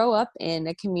kids, they grow up in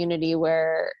a community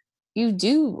where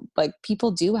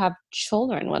people do have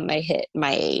children when they hit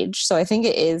my age. So I think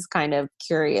it is kind of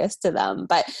curious to them.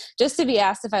 But just to be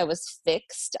asked if I was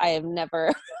fixed, I have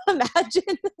never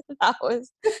imagined that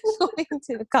was going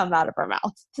to come out of her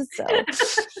mouth. So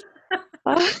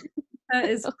that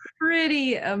is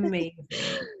pretty amazing.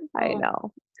 I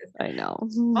know. On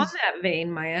that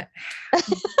vein, Maya,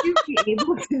 would you be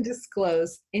able to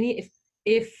disclose any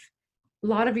if a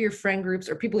lot of your friend groups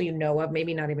or people you know of,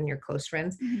 maybe not even your close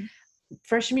friends,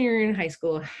 freshman year in high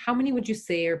school, how many would you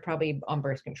say are probably on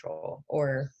birth control?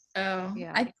 Or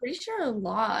yeah, I'm pretty sure a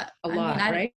lot.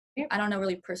 Right? I don't know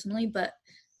really personally, but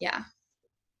yeah,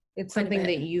 it's something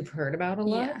that you've heard about a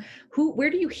lot. Yeah. Where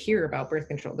do you hear about birth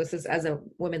control? This is, as a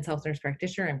women's health nurse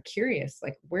practitioner, I'm curious,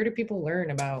 like, where do people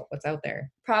learn about what's out there?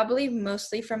 Probably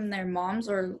mostly from their moms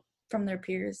or from their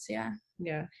peers. Yeah.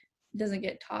 It doesn't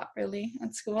get taught really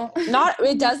at school.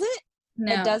 It doesn't?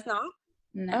 No. It does not?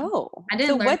 No. Oh. I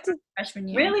didn't learn freshman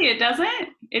year. Really? It doesn't?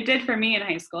 It did for me in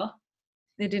high school.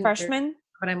 It didn't. Freshman?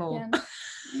 But I'm old.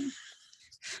 Yeah.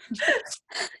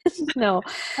 No.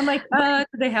 I'm like, did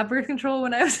they have birth control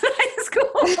when I was in high school?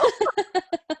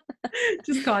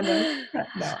 Just condoms.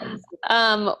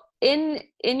 No. In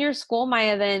your school,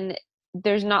 Maya, then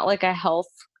there's not like a health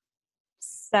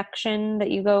section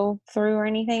that you go through or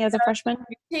anything as a freshman?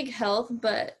 Take health,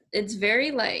 but it's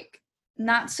very like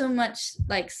not so much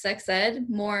like sex ed,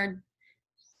 more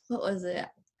what was it?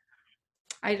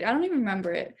 I don't even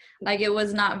remember it. Like it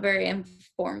was not very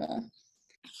informal.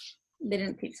 They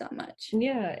didn't teach that much.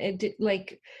 Yeah, it did,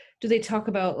 like, do they talk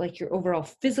about like your overall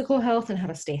physical health and how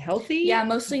to stay healthy? Yeah,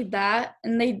 mostly that,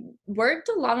 and they worked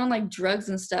a lot on like drugs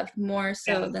and stuff more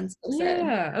so than sex ed.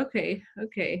 Yeah, okay.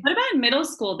 What about in middle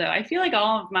school though? I feel like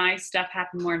all of my stuff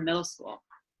happened more in middle school.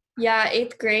 Yeah,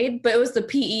 8th grade, but it was the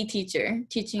PE teacher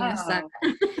teaching us that,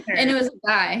 and it was a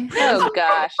guy. Oh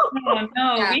gosh.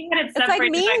 No, Yeah. we had it It's like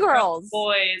separated Mean by Girls.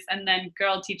 boys, and then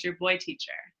girl teacher, boy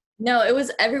teacher. No, it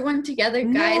was everyone together,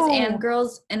 guys No. and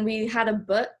girls, and we had a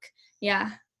book.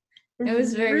 Yeah, it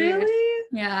was very weird. Really?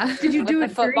 Yeah. Did you With do the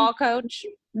it football coach?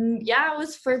 Yeah, it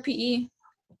was for PE,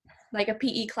 like a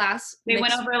PE class. They went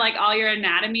mixed- over like all your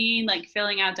anatomy, like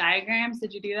filling out diagrams.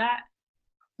 Did you do that?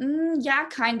 Yeah,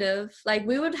 kind of. Like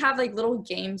we would have like little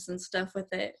games and stuff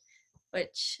with it,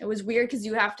 which it was weird because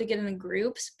you have to get in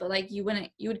groups, but like you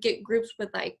would get groups with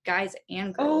like guys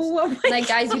and girls. Oh, my Like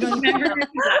guys you don't even know.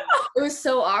 It was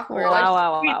so awkward. Wow,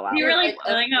 Like, wow. You were like Like,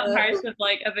 filling out uh, parts of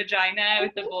like a vagina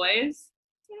with the boys.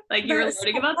 Like you were That's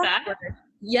learning so about that. awkward.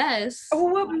 yes. Oh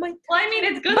my Well, I mean,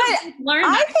 it's good But to learn.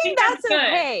 I that. think that's good.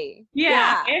 okay.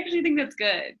 Yeah, I actually think that's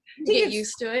good. Get it's-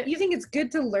 used to it. You think it's good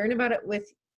to learn about it with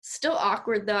Still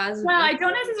awkward though. As a Well, I big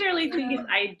don't girl. necessarily think it's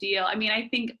ideal. I mean, I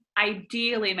think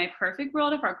ideally, my perfect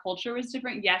world, if our culture was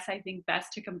different, yes, I think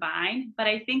best to combine. But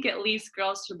I think at least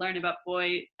girls should learn about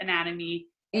boy anatomy,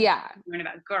 Yeah. learn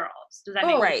about girls. Does that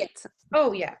Oh, make sense? Right.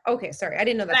 Oh yeah. Okay, sorry. I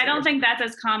didn't know that. But I don't think that's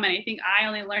as common. I think I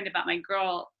only learned about my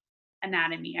girl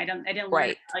anatomy. I didn't learn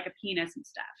Right. like a penis and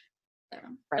stuff.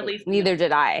 Right. least- Neither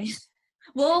did I.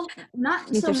 Well, not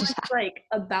so Neither much did like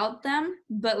about them,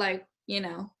 but like,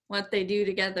 what they do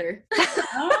together.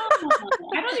 Oh,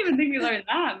 I don't even think we learned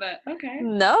that, but okay.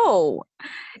 No.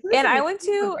 And I Listen, went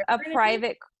to a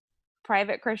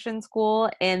private Christian school,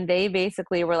 and they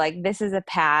basically were like, this is a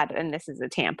pad and this is a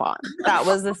tampon. That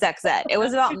was the sex ed. It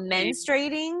was about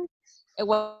menstruating. It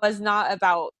was not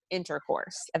about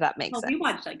intercourse, if that makes Well, sense. we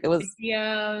watched like It was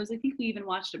videos. I think we even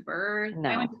watched a birth. I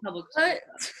No. went to public school. What?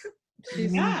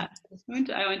 Yeah,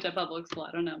 I went to public school.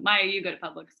 I don't know. Maya, you go to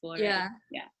public school, right? Yeah.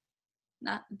 Yeah.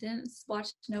 Didn't watch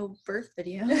no birth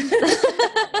video.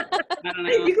 I don't know.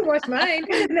 You can watch mine.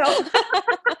 No.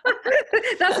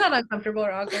 That's not uncomfortable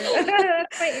or awkward.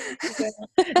 That's my answer.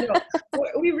 No,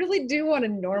 we really do want to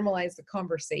normalize the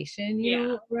conversation,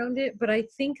 around it. But I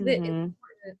think that it's Mhm.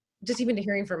 important, just even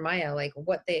hearing from Maya, like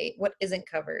what isn't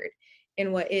covered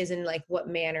and what is, and like what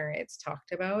manner it's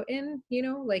talked about in,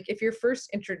 like if your first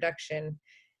introduction,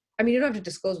 I mean, you don't have to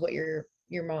disclose what your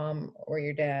mom or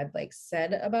your dad like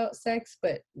said about sex,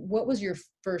 but what was your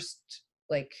first,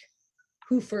 like,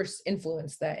 who first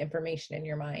influenced that information in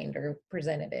your mind or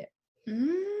presented it?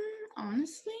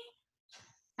 Honestly,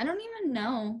 I don't even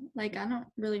know. Like, I don't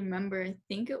really remember. I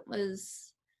think it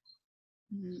was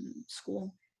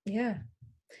school, Yeah.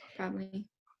 probably.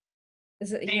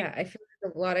 Yeah, I feel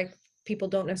like a lot of people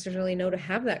don't necessarily know to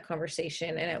have that conversation.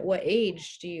 And at what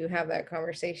age do you have that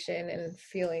conversation and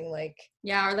feeling like,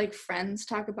 Yeah, or like friends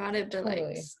talk about it, but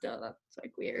Totally. like still that's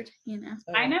like weird,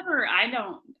 I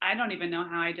don't even know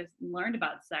how I just learned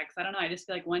about sex. I don't know. I just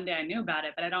feel like one day I knew about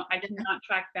it, but I cannot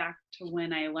track back to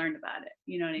when I learned about it.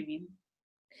 You know what I mean?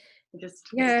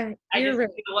 yeah, you're right.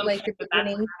 feel one Like second the that's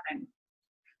beginning, what happened.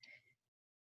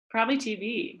 Probably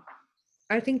TV.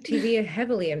 I think TV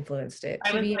heavily influenced it.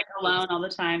 I was TV like alone all the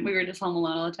time. We were just home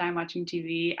alone all the time watching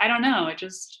TV. I don't know. It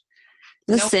just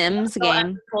The no one Sims ever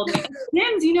game. told me,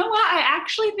 Sims, you know what? I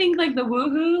actually think like the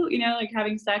woohoo, like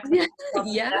having sex.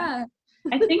 Yeah.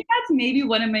 I think that's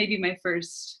maybe my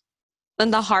first.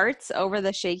 And the hearts over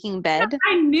the shaking bed.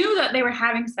 I knew that they were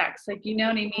having sex, like, you know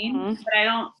what I mean? Mhm. But I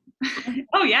don't.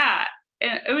 Oh yeah,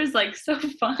 it was like so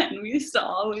fun. We used to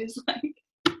always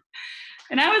like,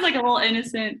 and I was like a little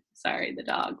innocent. Sorry, the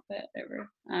dog, but whatever.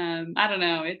 I don't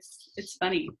know. It's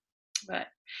funny, but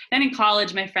then in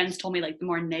college, my friends told me like the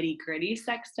more nitty gritty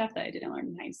sex stuff that I didn't learn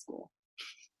in high school.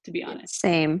 To be honest.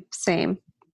 Same.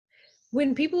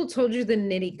 When people told you the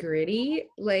nitty gritty,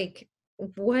 like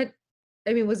what,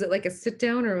 I mean, was it like a sit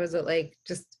down or was it like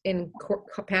just in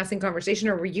passing conversation,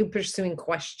 or were you pursuing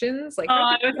questions? Like,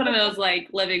 Oh, it was one of those like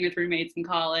living with roommates in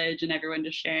college and everyone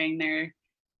just sharing their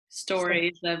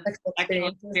stories of sexual sexual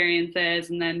experiences,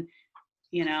 and then,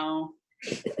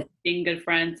 being good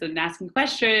friends and asking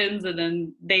questions, and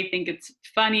then they think it's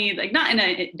funny, like not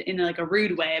in like a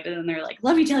rude way, but then they're like,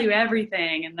 let me tell you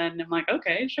everything, and then I'm like,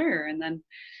 okay, sure, and then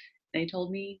they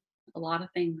told me a lot of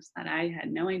things that I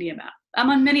had no idea about.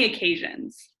 On many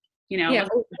occasions, you know. Yeah,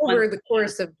 over the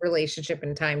course of relationship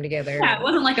and time together. Yeah, it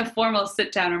wasn't like a formal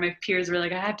sit down where my peers were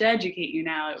like, I have to educate you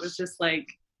now. It was just like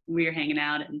we were hanging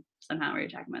out and somehow we were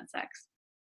talking about sex.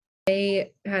 I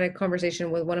had a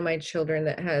conversation with one of my children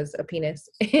that has a penis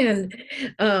and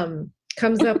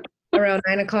comes up around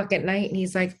 9:00 at night and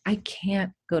he's like, I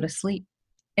can't go to sleep.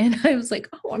 And I was like,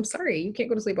 oh, I'm sorry. You can't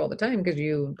go to sleep all the time because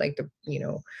you like to,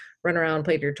 run around,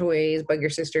 play with your toys, bug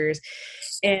your sisters.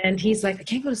 And he's like, I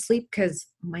can't go to sleep because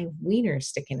my wiener's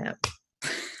sticking up.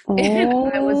 And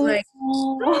I was like,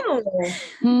 oh,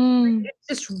 it's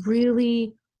just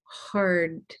really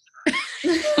hard.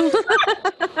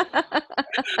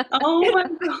 Oh my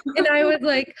God. And I was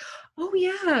like, oh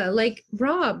yeah, like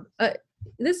Rob,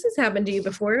 this has happened to you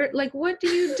before. Like, what do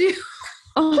you do?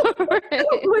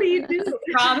 What do you do?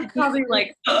 Rob is probably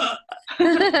like,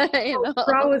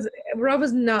 Rob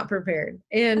was not prepared.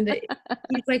 And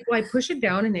he's like, well, I push it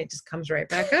down and it just comes right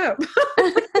back up.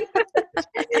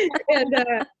 And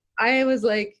I was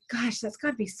like, gosh, that's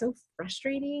gotta be so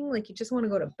frustrating. Like you just want to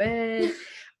go to bed.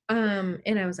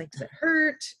 And I was like, does it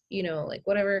hurt? Like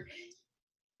whatever.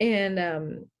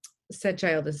 And said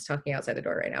child is talking outside the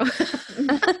door right now.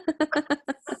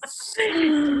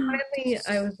 Finally,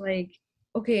 I was like,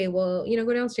 okay, well,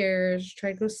 go downstairs,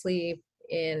 try to go to sleep.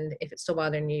 And if it's still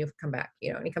bothering you, come back,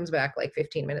 and he comes back like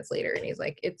 15 minutes later and he's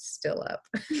like, it's still up.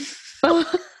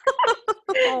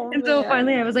 And so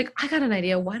finally I was like, I got an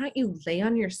idea. Why don't you lay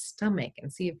on your stomach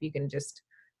and see if you can just,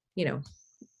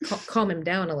 calm him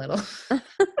down a little.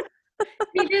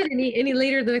 He did. And he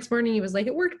later the next morning, he was like,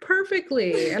 it worked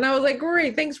perfectly. And I was like,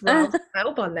 great. Thanks, Rob.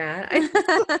 Help on that.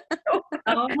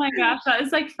 Oh my gosh. That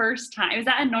is like first time. Is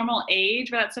that a normal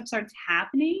age where that stuff starts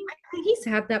happening? I think he's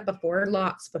had that before,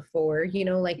 lots before,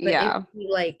 but Yeah. it would be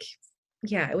like,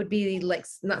 it would be like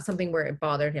not something where it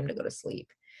bothered him to go to sleep.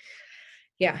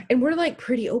 Yeah. And we're like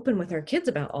pretty open with our kids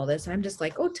about all this. I'm just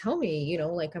like, oh, tell me,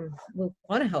 we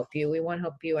want to help you. We want to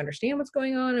help you understand what's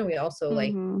going on. And we also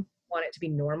like want it to be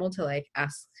normal to like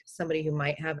ask somebody who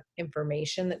might have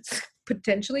information that's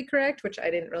potentially correct, which I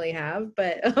didn't really have,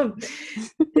 but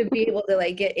to be able to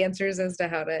like get answers as to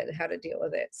how to deal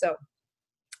with it. So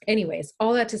anyways,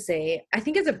 all that to say, I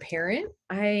think as a parent,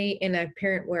 in a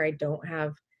parent where I don't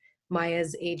have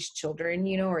Maya's age children,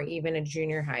 or even a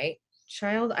junior high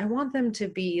child, I want them to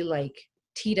be like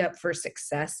teed up for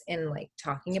success in like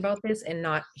talking about this and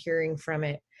not hearing from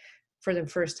it for the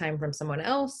first time from someone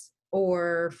else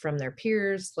or from their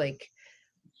peers. Like,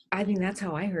 I think that's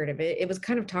how I heard of it. It was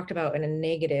kind of talked about in a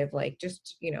negative, like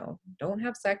just, don't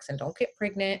have sex and don't get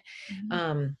pregnant.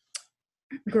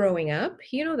 Growing up,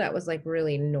 that was like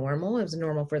really normal. It was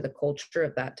normal for the culture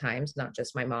of that times, not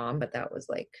just my mom, but that was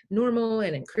like normal.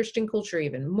 And in Christian culture,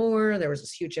 even more, there was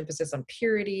this huge emphasis on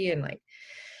purity and like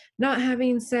not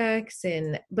having sex.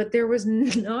 But there was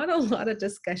not a lot of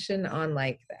discussion on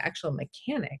like the actual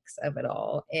mechanics of it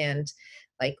all. And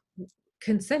like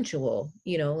consensual,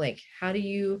 like how do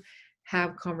you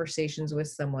have conversations with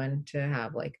someone to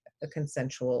have like a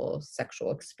consensual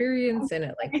sexual experience and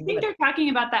it like I think they're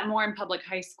talking about that more in public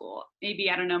high school.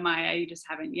 Maybe, I don't know, Maya, you just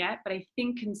haven't yet, but I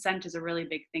think consent is a really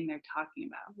big thing they're talking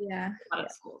about. Yeah. A lot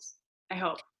of schools. I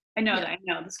hope. I know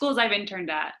the schools I've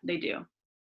interned at, they do.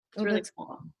 It's really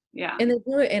cool. Yeah. And they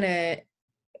do it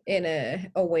in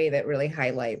a way that really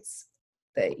highlights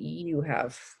that you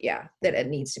have, that it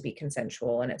needs to be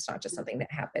consensual and it's not just something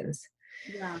that happens.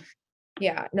 Yeah.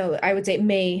 Yeah, no, I would say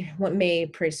May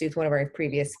Prasuth, one of our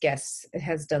previous guests,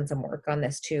 has done some work on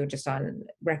this too, just on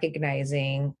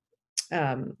recognizing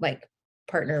like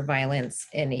partner violence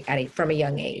from a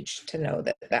young age to know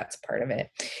that that's part of it.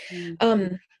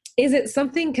 Is it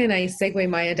something, can I segue,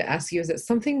 Maya, to ask you, is it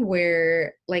something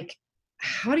where like,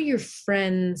 how do your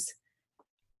friends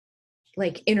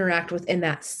like interact within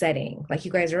that setting? Like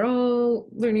you guys are all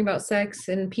learning about sex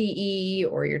and PE,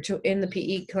 or you're in the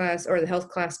PE class or the health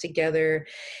class together.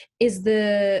 Is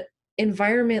the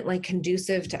environment like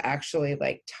conducive to actually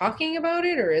like talking about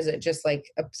it, or is it just like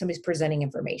somebody's presenting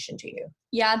information to you?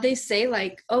 Yeah, they say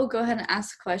like, oh, go ahead and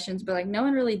ask questions, but like no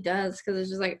one really does because it's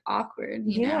just like awkward.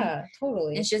 You know?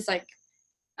 Totally. It's just like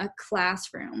a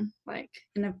classroom, like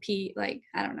in a like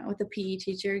I don't know, with a PE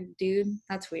teacher, dude,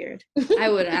 that's weird. I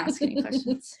wouldn't ask any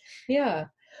questions. Yeah.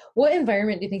 What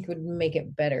environment do you think would make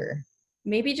it better?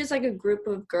 Maybe just like a group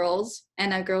of girls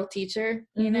and a girl teacher,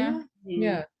 you know?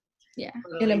 Yeah. Yeah.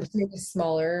 In a maybe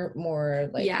smaller, more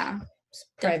like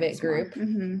private group.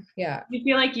 Yeah. Do you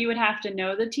feel like you would have to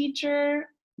know the teacher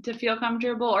to feel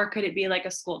comfortable, or could it be like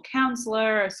a school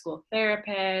counselor, a school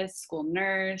therapist, school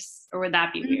nurse, or would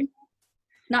that be weird?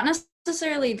 Not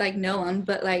necessarily like know them,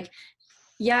 but like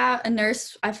Yeah, a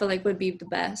nurse I feel like would be the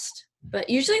best. But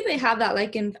usually they have that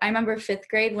like I remember 5th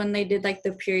grade when they did like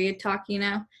the period talk,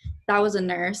 that was a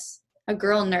nurse, a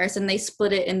girl nurse, and they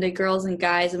split it into girls and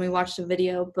guys and we watched a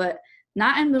video, but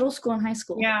not in middle school and high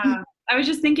school. Yeah. I was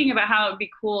just thinking about how it'd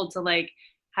be cool to like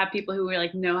have people who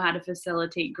like know how to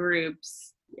facilitate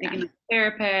groups, like a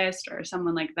therapist or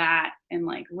someone like that, and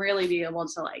like really be able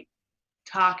to like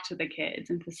talk to the kids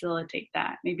and facilitate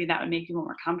that. Maybe that would make people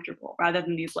more comfortable rather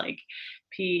than these like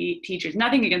PE teachers.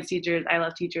 Nothing against teachers. I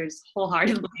love teachers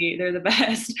wholeheartedly. They're the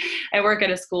best. I work at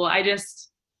a school. I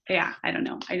don't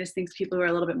know. I just think people who are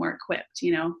a little bit more equipped,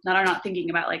 not thinking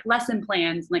about like lesson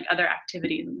plans and like other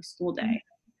activities in the school day.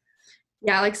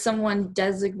 Yeah, like someone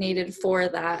designated for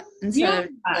that instead of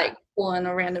like pulling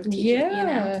a random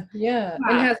teacher. Yeah.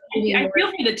 I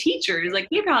feel for the teachers. Like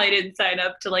they probably didn't sign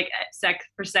up to like sex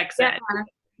ed.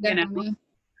 Definitely.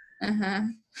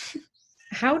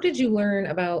 How did you learn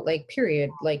about like period?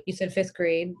 Like you said, 5th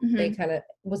grade. They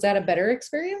was that a better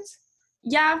experience?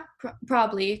 Yeah,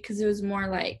 probably because it was more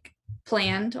like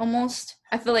planned almost.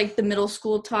 I feel like the middle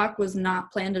school talk was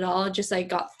not planned at all. It just like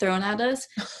got thrown at us,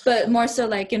 but more so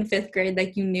like in 5th grade,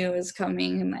 like you knew it was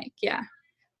coming and like, yeah,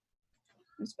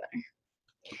 it was better.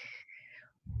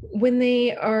 When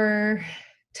they are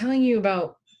telling you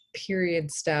about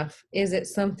period stuff, is it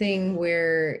something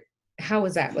where, how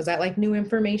was that? Was that like new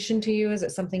information to you? Is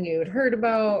it something you had heard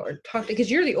about or talked to? Because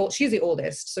she's the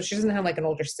oldest, so she doesn't have like an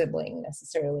older sibling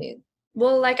necessarily.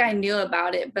 Well, like I knew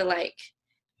about it, but like,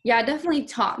 yeah, it definitely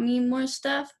taught me more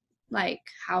stuff, like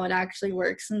how it actually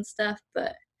works and stuff,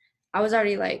 but I was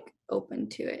already like open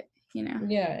to it,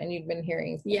 Yeah, and you'd been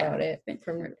hearing about it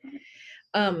from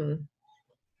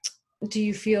do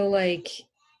you feel like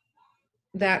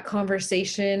that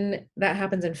conversation that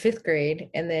happens in 5th grade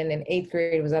and then in 8th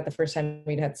grade, was that the first time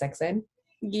you'd had sex ed?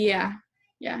 Yeah.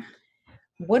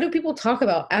 What do people talk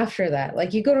about after that?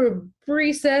 Like you go to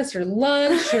recess or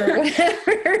lunch or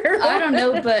whatever? I don't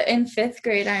know, but in 5th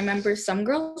grade, I remember some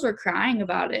girls were crying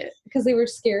about it. Because they were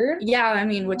scared? Yeah, I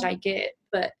mean, which I get,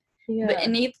 but in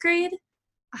 8th grade,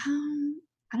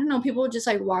 I don't know, people would just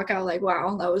like walk out like,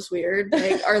 wow, that was weird,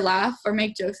 like, or laugh or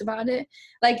make jokes about it.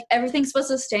 Like everything's supposed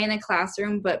to stay in a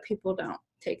classroom, but people don't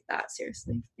take that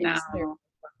seriously. No.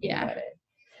 Yeah.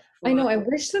 I know. I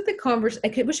wish that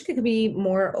I wish it could be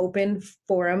more open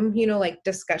forum, like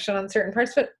discussion on certain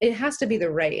parts, but it has to be the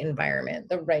right environment,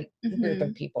 the right group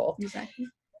of people. Exactly.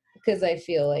 Because I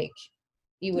feel like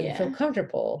you wouldn't feel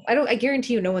comfortable. I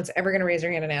guarantee you no one's ever going to raise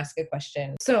their hand and ask a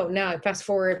question. So now fast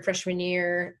forward freshman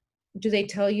year, do they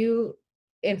tell you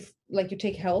if like you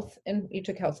take health, and you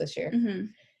took health this year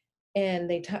and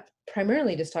they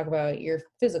primarily just talk about your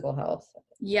physical health?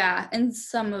 Yeah, and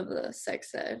some of the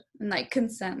sex ed and like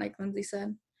consent, like Lindsay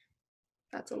said,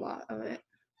 that's a lot of it.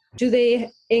 Do they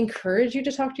encourage you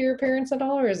to talk to your parents at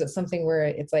all, or is it something where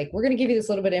it's like, we're going to give you this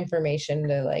little bit of information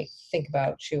to like think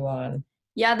about, chew on?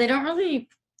 Yeah, they don't really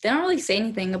say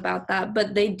anything about that,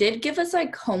 but they did give us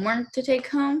like homework to take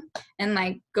home and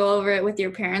like go over it with your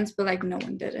parents, but like no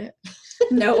one did it.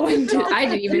 No one did. I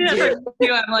didn't even do it.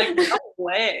 I'm like, no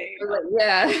way. Like,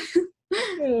 yeah.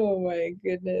 Oh my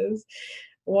goodness.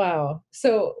 Wow.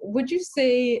 So would you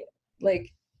say,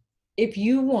 like, if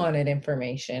you wanted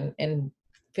information, and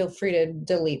feel free to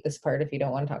delete this part if you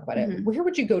don't want to talk about it, where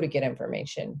would you go to get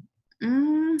information?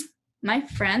 My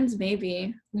friends,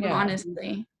 maybe,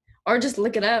 honestly. Or just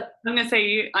look it up. I'm going to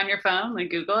say on your phone, like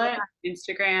Google it,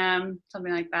 Instagram,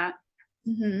 something like that.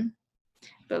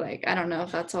 But like, I don't know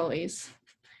if that's always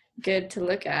good to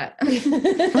look at.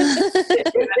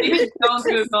 Don't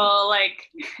Google like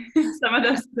some of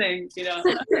those things,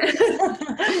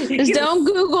 Just don't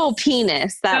Google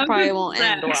penis. That probably won't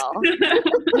end well.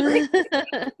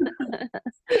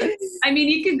 I mean,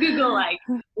 you could Google like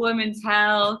women's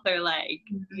health or like,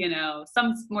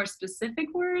 some more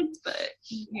specific words, but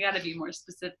you got to be more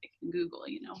specific in Google,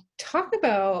 Talk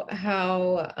about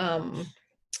how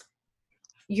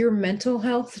your mental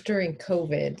health during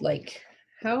COVID, like,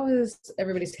 how is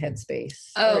everybody's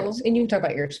headspace? And you can talk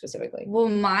about yours specifically. Well,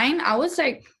 mine, I was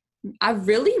like, I'm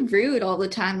really rude all the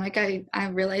time. Like I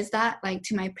realized that, like,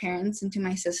 to my parents and to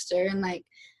my sister, and like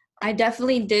I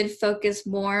definitely did focus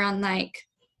more on like,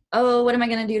 oh, what am I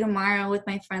gonna do tomorrow with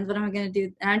my friends? What am I gonna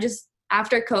do? And I just,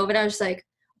 after COVID, I was just like,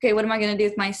 okay, what am I gonna do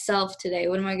with myself today?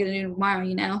 What am I gonna do tomorrow?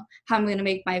 How am I gonna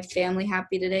make my family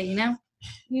happy today?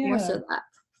 More so that.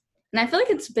 And I feel like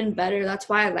it's been better. That's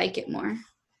why I like it more.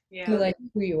 Yeah. You like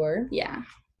who you are? Yeah.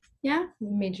 It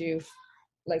made you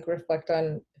like reflect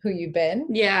on who you've been?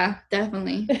 Yeah,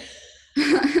 definitely.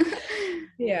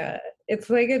 Yeah. It's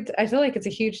like, I feel like it's a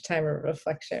huge time of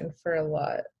reflection for a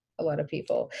lot a lot of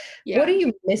people. Yeah. What are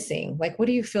you missing? Like, what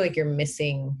do you feel like you're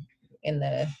missing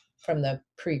from the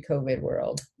pre-COVID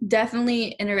world?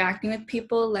 Definitely interacting with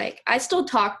people. Like, I still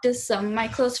talk to some of my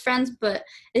close friends, but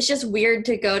it's just weird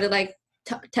to go to like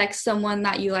text someone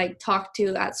that you like talk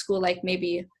to at school, like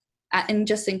maybe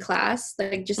just in class,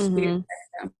 like just weird to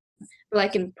text them. But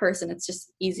like in person, it's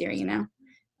just easier, you know?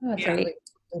 Oh, that's Yeah. a great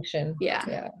distinction. Yeah.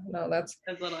 Yeah. No, Those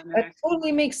little that interactions.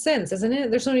 totally makes sense, isn't it?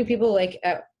 There's so many people like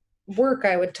at work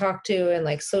I would talk to and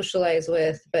like socialize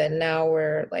with, but now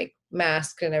we're like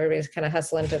masked and everybody's kind of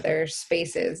hustling to their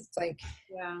spaces. It's like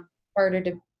Yeah. harder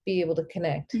to be able to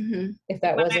connect Mm-hmm. if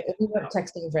we weren't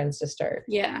texting friends to start.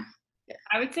 Yeah.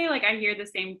 I would say like I hear the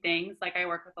same things. Like I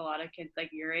work with a lot of kids like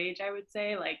your age, I would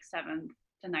say, like 7th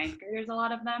to 9th graders, a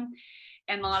lot of them.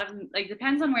 And a lot of them, like,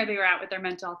 depends on where they were at with their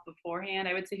mental health beforehand.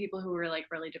 I would say people who were like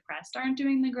really depressed aren't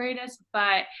doing the greatest,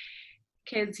 but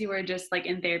kids who are just like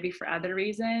in therapy for other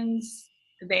reasons,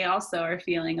 they also are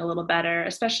feeling a little better,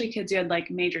 especially kids who had like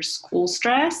major school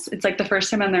stress. It's like the first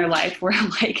time in their life where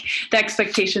like the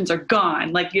expectations are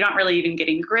gone. Like you're not really even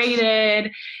getting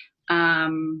graded.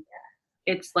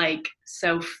 It's like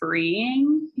so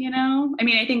freeing, you know? I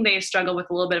mean, I think they struggle with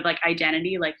a little bit of like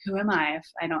identity, like who am I if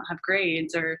I don't have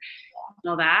grades or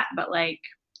all that. But like,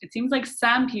 it seems like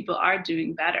some people are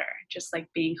doing better, just like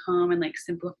being home and like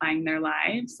simplifying their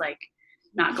lives, like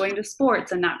not going to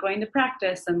sports and not going to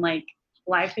practice, and like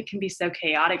life, it can be so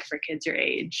chaotic for kids your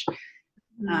age.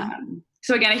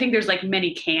 So again, I think there's like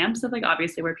many camps of like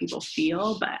obviously where people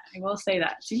feel, but I will say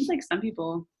that it seems like some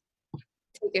people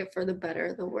Take it for the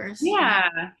better, the worse. yeah,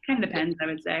 kind of depends, I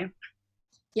would say.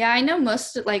 Yeah, I know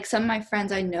most, like some of my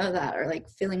friends I know that are like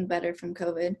feeling better from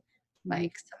COVID,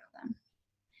 like some of them.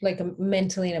 Like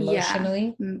mentally and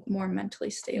emotionally? Yeah, more mentally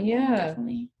stable. Yeah.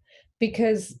 Definitely.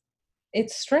 Because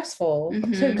it's stressful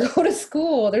Mhm. to go to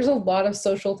school. There's a lot of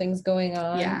social things going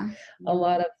on. Yeah. A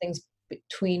lot of things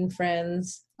between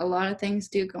friends. A lot of things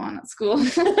do go on at school.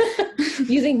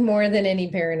 You think more than any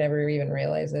parent ever even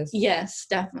realizes. Yes,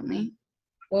 definitely.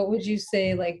 What would you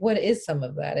say, like, what is some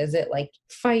of that? Is it like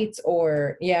fights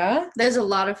or, yeah? There's a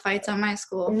lot of fights on my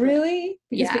school. Really?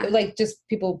 Because Yeah. like just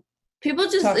people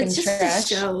just, talking it's just trash.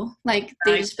 a show. Like,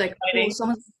 they Like just like, fighting. oh,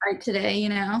 someone's gonna fight today, you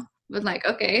know? But like,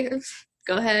 okay,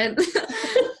 go ahead.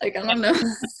 Like, I don't know.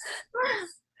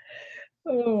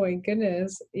 Oh my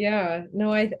goodness. Yeah.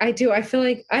 No, I do. I feel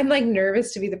like I'm like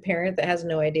nervous to be the parent that has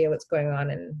no idea what's going on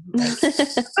in like,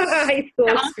 high school.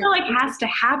 It also like has to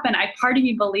happen. Part of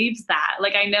me believes that.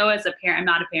 Like I know as a parent, I'm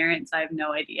not a parent, so I have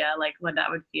no idea like what that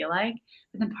would feel like.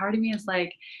 But then part of me is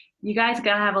like, you guys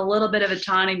gotta have a little bit of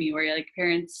autonomy where you're like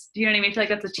parents, do you know what I mean? I feel like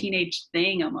that's a teenage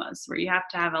thing almost, where you have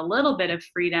to have a little bit of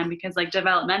freedom because like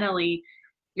developmentally,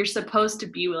 you're supposed to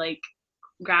be like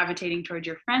gravitating towards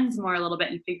your friends more a little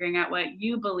bit and figuring out what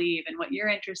you believe and what you're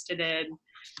interested in.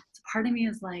 So part of me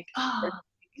is like, oh,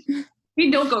 I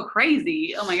mean, don't go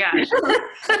crazy. Oh my gosh.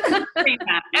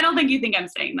 I don't think you think I'm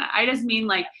saying that. I just mean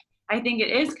like, I think it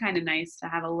is kind of nice to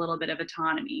have a little bit of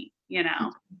autonomy, you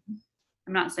know?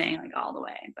 I'm not saying like all the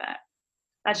way, but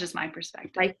that's just my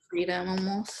perspective. Like freedom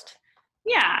almost.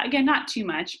 Yeah, again, not too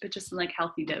much, but just like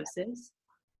healthy doses.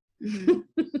 Mhm.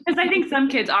 Because I think some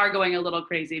kids are going a little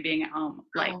crazy being at home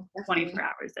like Oh, definitely. 24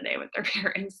 hours a day with their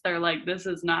parents. They're like, this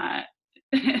is not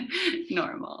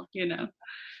normal, you know?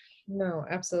 No,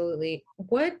 absolutely.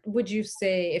 What would you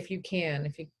say, if you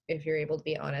can, if you're able to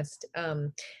be honest,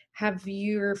 have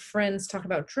your friends talk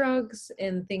about drugs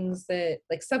and things that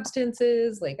like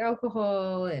substances, like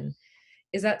alcohol, and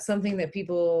is that something that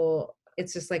people,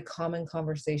 it's just like common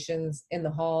conversations in the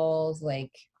halls,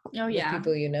 like Oh with yeah.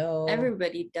 people you know?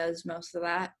 Everybody does most of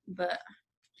that, but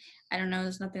I don't know.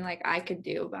 There's nothing like I could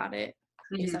do about it.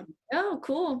 You just have, oh,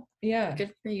 cool. Yeah.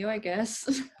 Good for you, I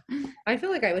guess. I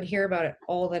feel like I would hear about it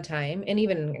all the time, and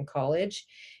even in college.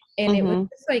 And it was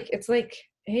just like, it's like,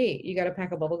 hey, you got a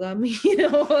pack of bubble gum, you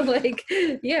know, like,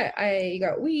 yeah, you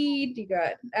got weed, you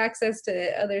got access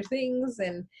to other things,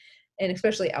 and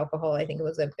especially alcohol. I think it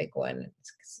was a big one.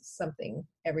 It's something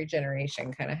every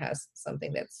generation kind of has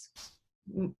something that's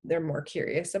they're more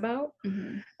curious about.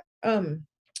 Mhm.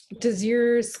 Does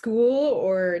your school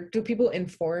or do people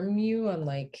inform you on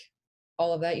like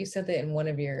all of that? You said that in one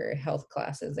of your health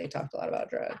classes they talked a lot about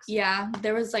drugs. Yeah,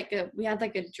 there was like we had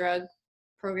like a drug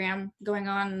program going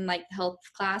on in like the health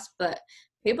class, but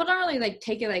people don't really like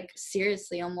take it like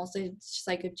seriously almost. It's just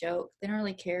like a joke. They don't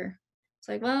really care. It's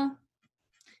like, well,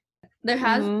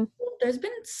 there's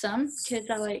been some kids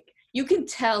that like, you can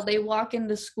tell they walk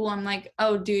into school, I'm like,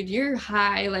 oh dude, you're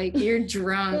high, like you're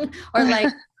drunk. Or like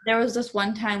there was this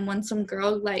one time when some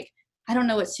girl, like, I don't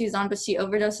know what she was on, but she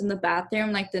overdosed in the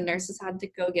bathroom, like the nurses had to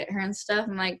go get her and stuff.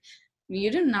 I'm like,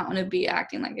 you do not want to be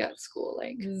acting like that at school.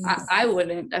 Like I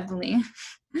wouldn't, definitely.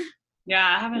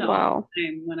 Yeah, I haven't all the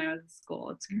time when I was in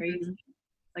school. It's crazy. Mm-hmm.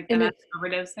 Like the mass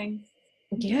overdose thing.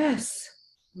 Yes.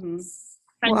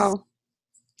 Mm-hmm. Wow.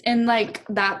 And like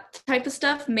that type of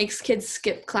stuff makes kids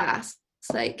skip class.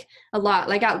 It's like a lot.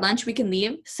 Like at lunch we can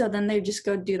leave, so then they just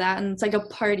go do that, and it's like a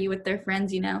party with their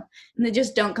friends, you know, and they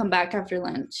just don't come back after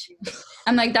lunch.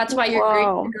 I'm like, that's why your grades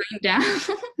are going down.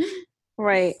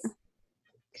 Right.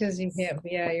 Because you can't,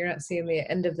 you're not seeing the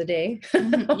end of the day.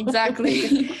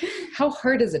 Exactly. How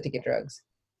hard is it to get drugs?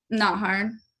 Not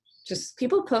hard. Just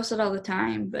people post it all the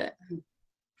time, but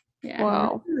yeah.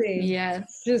 Wow. Really?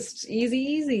 Yes. Just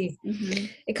easy. Mm-hmm.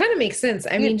 It kind of makes sense.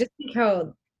 I mean, just think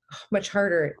how much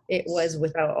harder it was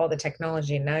without all the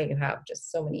technology, and now you have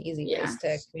just so many easy ways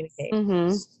to communicate.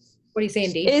 Mm-hmm. What are you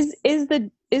saying, Dee? Is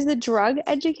the drug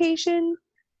education,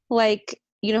 like,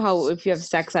 you know how if you have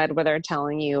sex ed where they're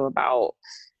telling you about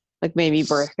like maybe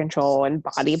birth control and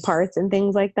body parts and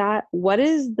things like that, what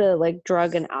is the like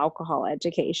drug and alcohol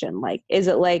education like? Is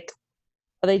it like,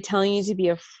 are they telling you to be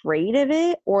afraid of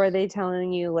it, or are they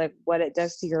telling you like what it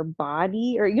does to your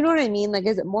body, or you know what I mean? Like,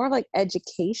 is it more like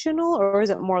educational, or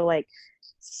is it more like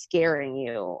scaring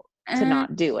you to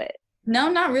not do it?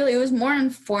 No, not really. It was more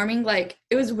informing. Like,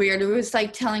 it was weird. It was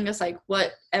like telling us like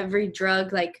what every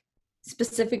drug like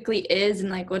specifically is and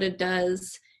like what it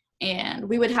does. And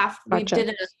we would have,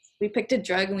 we picked a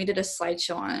drug and we did a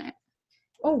slideshow on it.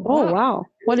 Oh, wow.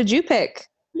 What did you pick?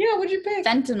 Yeah, what'd you pick?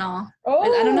 Fentanyl. Oh,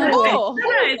 I don't know.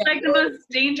 Yeah, it's like the most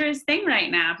dangerous thing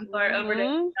right now. People are overdosing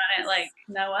on it like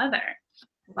no other.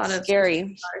 A lot of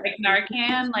scary. Like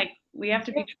Narcan, like we have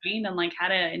to be trained on like how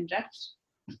to inject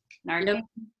Narcan.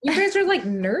 You guys are like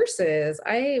nurses.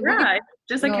 It's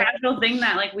just a casual thing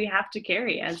that like we have to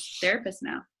carry as therapists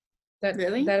now.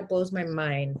 That blows my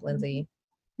mind, Lindsay.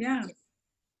 Yeah.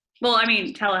 Well, I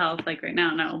mean, telehealth, like right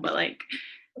now, no, but like,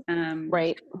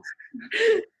 right.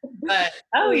 But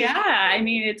I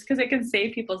mean, it's because it can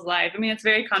save people's lives. I mean, it's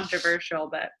very controversial,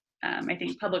 but I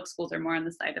think public schools are more on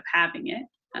the side of having it.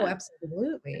 Oh,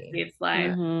 absolutely. Saves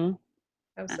lives. Mm-hmm.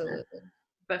 Absolutely.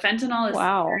 But fentanyl is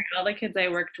scary. All the kids I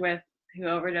worked with who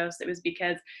overdosed, it was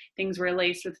because things were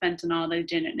laced with fentanyl they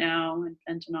didn't know, and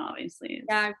fentanyl obviously is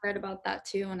I read about that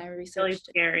too when I researched really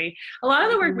scary. A lot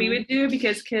of the work we would do,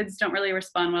 because kids don't really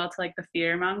respond well to like the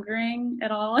fear mongering at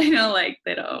all, you know, like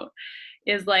they don't,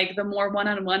 is like the more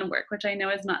one-on-one work, which I know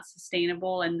is not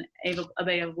sustainable and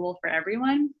available for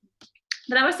everyone.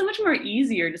 But that was so much more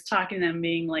easier, just talking to them,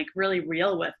 being like really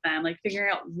real with them, like figuring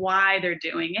out why they're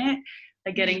doing it,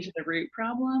 like getting to the root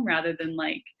problem, rather than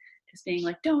like just being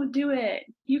like, don't do it,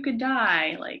 you could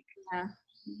die. Like,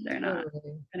 they're not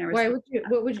gonna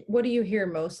what do you hear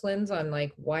most, Linz, on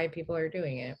like why people are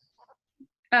doing it?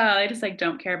 They just like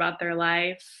don't care about their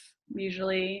life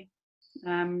usually.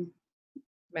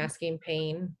 Masking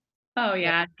pain. Oh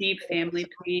yeah, deep family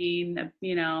pain,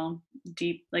 you know,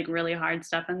 deep like really hard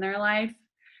stuff in their life,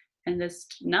 and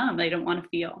just numb. They don't want to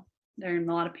feel. They're in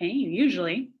a lot of pain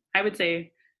usually. I would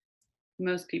say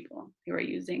most people who are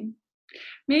using,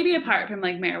 maybe apart from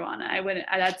like marijuana,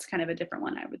 that's kind of a different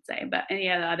one, I would say. But any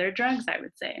of the other drugs, I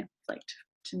would say it's like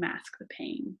to mask the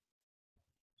pain.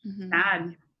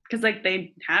 Sad, because like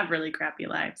they have really crappy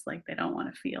lives. Like they don't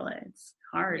want to feel it. It's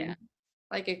hard. Yeah.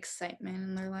 Like excitement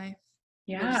in their life.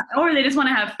 Yeah. Or they just want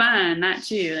to have fun, that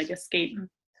too, like escape.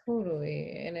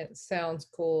 Totally. And it sounds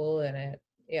cool, and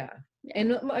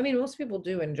and I mean, most people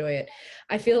do enjoy it.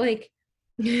 I feel like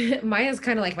Maya's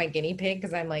kind of like my guinea pig,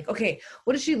 because I'm like, okay,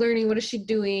 what is she learning? What is she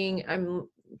doing? I'm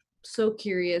so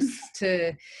curious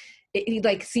to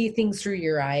like see things through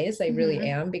your eyes. I really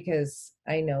am, because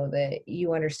I know that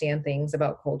you understand things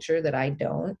about culture that I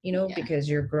don't, you know, because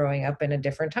you're growing up in a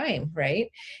different time, right?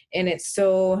 And it's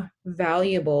so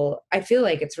valuable. I feel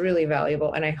like it's really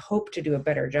valuable, and I hope to do a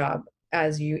better job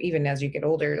as you get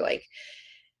older, like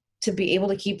to be able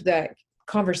to keep that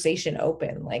conversation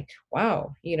open. Like,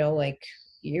 wow, you know, like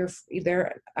you're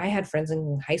there. I had friends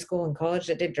in high school and college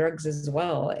that did drugs as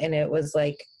well, and it was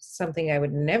like something I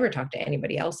would never talk to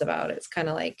anybody else about. It's kind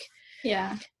of like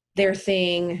their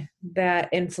thing, that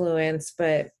influence,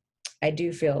 but I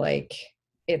do feel like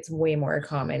it's way more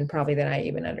common probably than I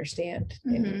even understand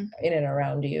in and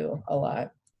around you a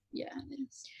lot. Yeah, it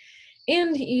is.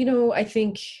 And you know, I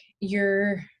think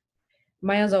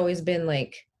Maya's always been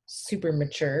like super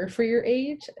mature for your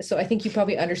age, so I think you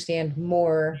probably understand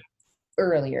more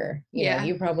earlier. You know,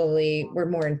 you probably were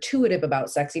more intuitive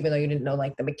about sex, even though you didn't know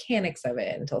like the mechanics of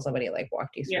it until somebody like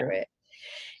walked you through it.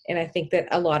 And I think that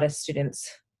a lot of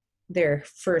students, their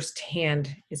first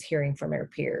hand is hearing from their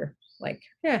peer, like,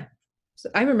 So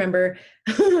I remember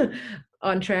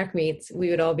on track meets,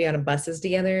 we would all be on buses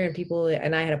together,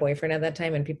 and I had a boyfriend at that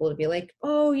time, and people would be like,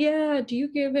 "Oh yeah, do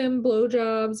you give him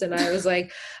blowjobs?" And I was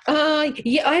like,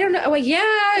 yeah, I don't know. Well, yeah,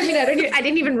 I mean, I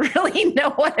didn't even really know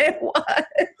what it was.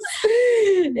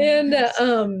 And,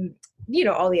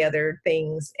 all the other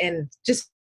things, and just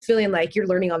feeling like you're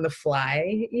learning on the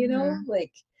fly,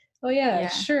 like, oh yeah,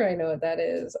 sure, I know what that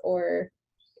is. Or,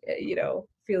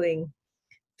 feeling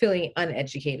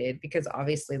uneducated, because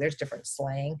obviously there's different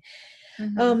slang.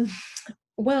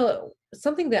 Well,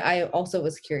 something that I also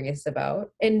was curious about,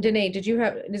 and Danae, is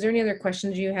there any other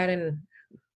questions you had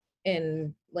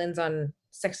in Lynn's on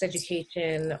sex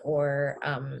education or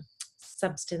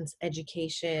substance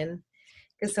education?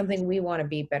 Is something we want to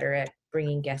be better at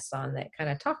bringing guests on that kind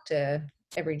of talk to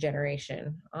every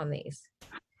generation on these.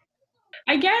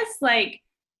 I guess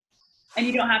and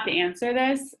you don't have to answer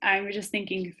this. I'm just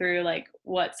thinking through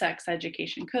what sex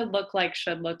education could look like,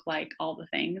 should look like, all the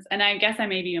things. And I guess I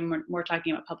may be more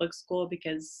talking about public school,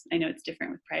 because I know it's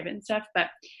different with private and stuff, but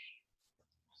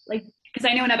because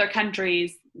I know in other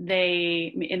countries,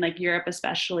 in Europe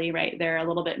especially, right, they're a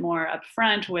little bit more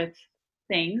upfront with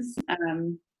things.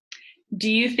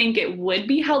 Do you think it would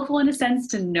be helpful in a sense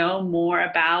to know more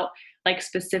about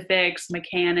specifics,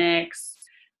 mechanics,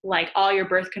 all your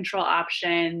birth control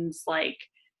options,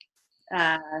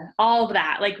 all of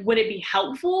that? Would it be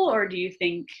helpful, or do you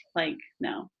think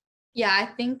no? Yeah, I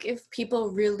think if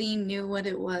people really knew what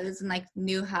it was and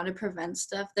knew how to prevent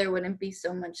stuff, there wouldn't be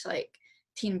so much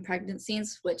teen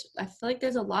pregnancies, which I feel like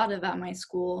there's a lot of at my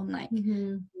school. And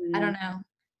I don't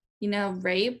know,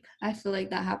 rape, I feel like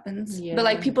that happens. Yeah.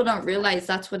 But people don't realize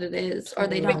that's what it is, or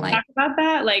they don't talk about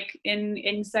that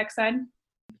in sex ed.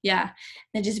 Yeah,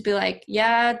 and just be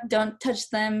yeah, don't touch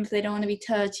them if they don't want to be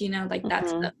touched, that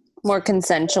stuff. More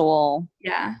consensual.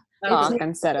 Yeah. Talk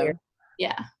instead of.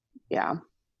 Yeah. Yeah.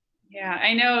 Yeah,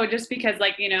 I know, just because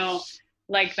like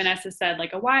Vanessa said,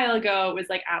 a while ago, it was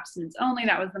abstinence only.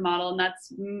 That was the model. And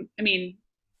that's, I mean,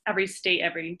 every state,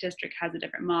 every district has a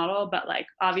different model, but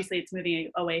obviously it's moving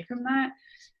away from that.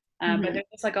 But there's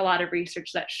just a lot of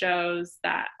research that shows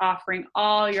that offering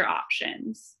all your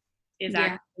options is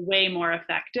actually way more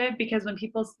effective, because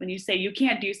when you say you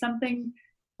can't do something,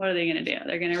 what are they going to do?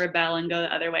 They're going to rebel and go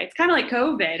the other way. It's kind of like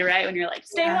COVID, right? When you're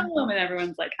stay home, and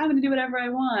everyone's I'm going to do whatever I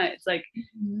want. It's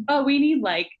oh, we need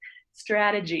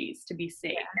strategies to be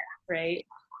safe, right?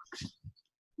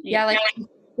 Yeah, in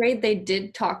grade they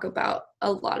did talk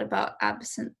a lot about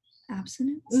abstinence.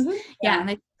 Yeah, and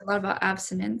they talked a lot about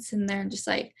abstinence, and they're just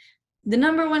the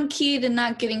number one key to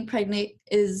not getting pregnant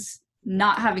is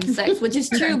not having sex, which is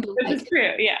true. But which is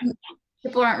true, yeah.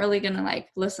 People aren't really gonna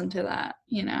listen to that,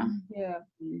 Yeah.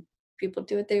 People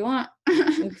do what they want.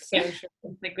 It's so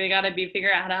true. We gotta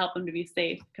figure out how to help them to be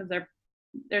safe, because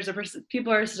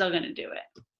people are still gonna do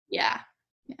it. Yeah.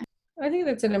 I think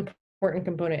that's an important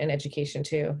component in education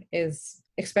too, is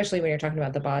especially when you're talking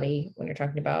about the body, when you're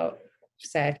talking about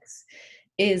sex,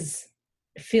 is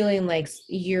feeling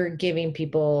you're giving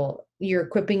people, you're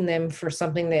equipping them for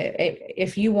something that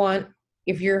if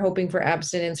you're hoping for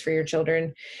abstinence for your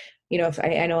children, if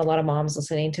I know a lot of moms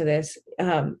listening to this,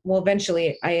 well,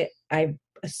 eventually I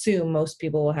assume most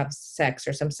people will have sex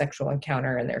or some sexual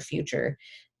encounter in their future.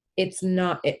 It's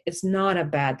not a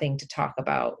bad thing to talk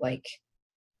about,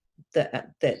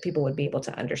 that people would be able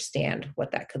to understand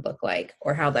what that could look like,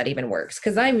 or how that even works.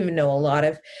 Because I even know a lot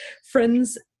of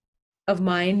friends of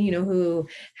mine, who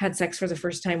had sex for the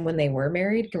first time when they were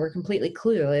married, were completely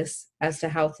clueless as to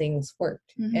how things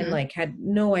worked, and had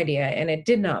no idea, and it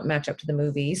did not match up to the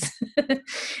movies.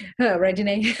 Right,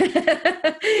 Danae?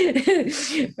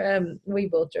 We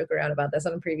both joke around about this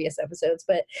on previous episodes,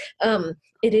 but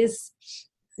it's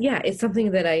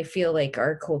something that I feel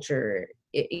our culture,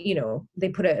 they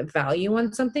put a value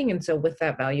on something, and so with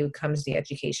that value comes the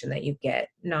education that you get,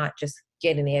 not just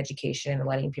getting the education and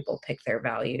letting people pick their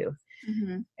value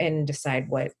and decide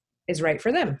what is right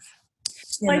for them.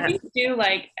 Well, I think too,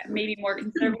 maybe more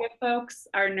conservative folks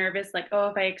are nervous, oh,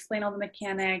 if I explain all the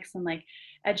mechanics and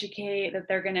educate, that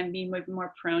they're going to be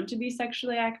more prone to be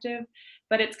sexually active.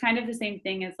 But it's kind of the same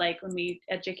thing as when we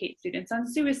educate students on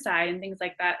suicide and things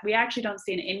like that, we actually don't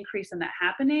see an increase in that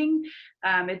happening.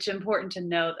 It's important to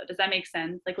know that. Does that make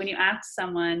sense? When you ask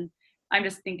someone, I'm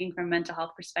just thinking from a mental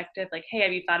health perspective, hey,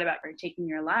 have you thought about taking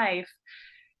your life?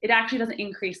 It actually doesn't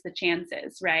increase the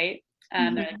chances, right?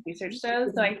 Research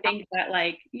shows. So I think that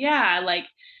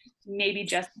maybe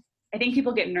just, I think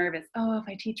people get nervous. Oh, if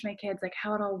I teach my kids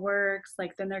how it all works,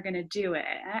 then they're going to do it.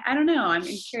 I don't know. I'm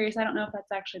curious. I don't know if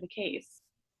that's actually the case.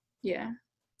 Yeah.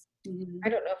 I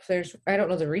don't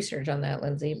know the research on that,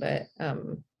 Lindsay, but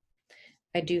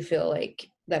I do feel like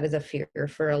that is a fear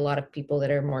for a lot of people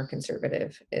that are more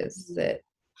conservative, is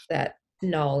that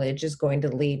knowledge is going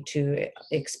to lead to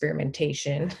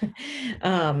experimentation.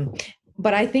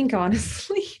 But I think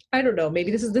honestly, I don't know,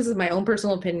 maybe this is my own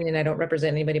personal opinion. I don't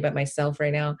represent anybody but myself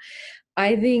right now.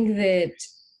 I think that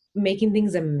making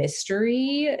things a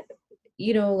mystery,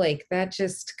 like that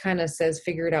just kind of says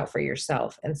figure it out for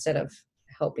yourself instead of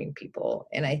helping people.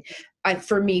 And I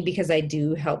for me, because I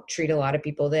do help treat a lot of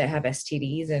people that have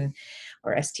STDs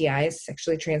or STIs,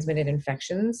 sexually transmitted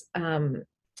infections.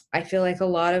 I feel like a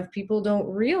lot of people don't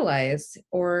realize,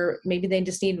 or maybe they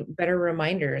just need better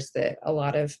reminders, that a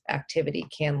lot of activity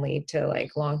can lead to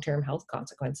like long-term health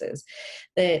consequences,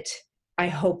 that I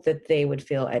hope that they would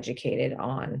feel educated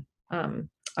on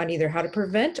either how to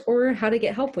prevent or how to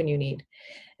get help when you need.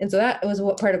 And so that was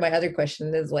what part of my other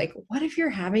question is, like, what if you're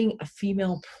having a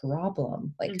female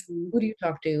problem? Like, who do you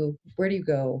talk to? Where do you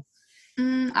go?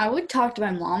 I would talk to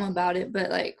my mom about it, but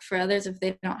like for others, if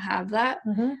they don't have that,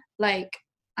 like,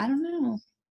 I don't know,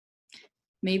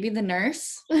 maybe the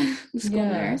nurse, the school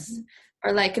nurse,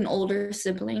 or like an older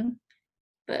sibling.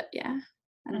 But yeah,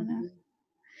 I don't know.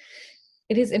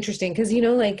 It is interesting because,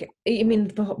 like, I mean,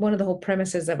 one of the whole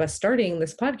premises of us starting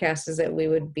this podcast is that we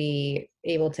would be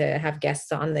able to have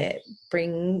guests on that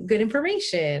bring good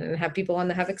information and have people on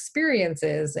that have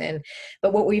experiences.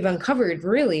 But what we've uncovered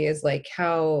really is like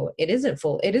how it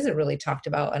isn't really talked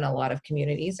about in a lot of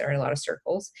communities or in a lot of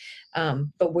circles.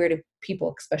 But where do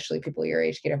people, especially people your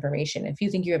age, get information? If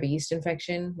you think you have a yeast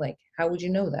infection, like, how would you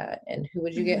know that? And who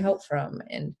would you get help from?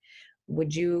 And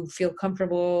would you feel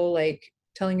comfortable, like,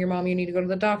 telling your mom you need to go to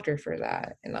the doctor for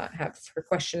that and not have her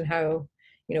question how,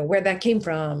 where that came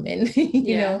from? And,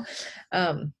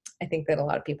 I think that a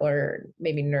lot of people are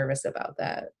maybe nervous about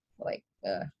that. Like,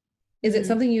 is it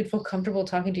something you'd feel comfortable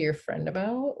talking to your friend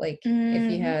about? Like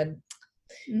if you had.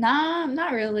 Nah,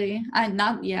 not really. I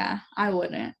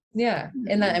wouldn't. Yeah.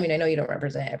 And that, I mean, I know you don't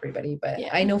represent everybody, but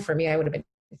I know for me, I would have been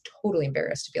totally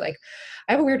embarrassed to be like,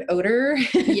 I have a weird odor.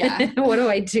 Yeah. What do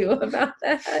I do about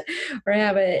that? Or I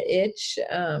have an itch.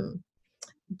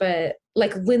 But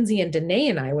like Lindsay and Danae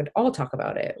and I would all talk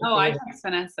about it. Oh, I text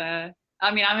Vanessa.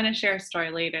 I mean, I'm going to share a story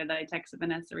later that I texted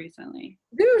Vanessa recently.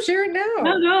 Do share it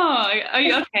now. No. Are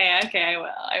you okay? Okay, I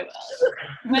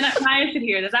will. Maya should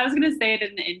hear this. I was going to say it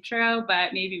in the intro,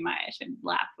 but maybe Maya should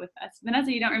laugh with us.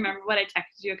 Vanessa, you don't remember what I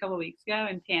texted you a couple weeks ago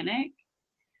in panic?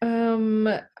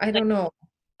 I don't know.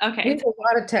 Okay. We have a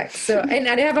lot of text. So, and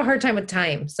I have a hard time with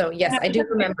time. So yes, I do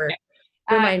remember.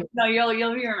 No,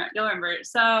 you'll remember.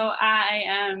 So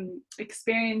I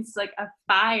experienced like a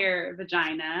fire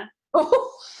vagina.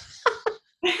 Oh,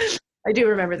 I do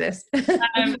remember this. So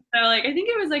like I think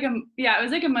it was like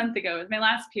a month ago. It was my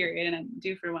last period, and I'm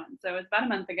due for one. So it was about a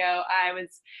month ago. I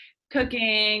was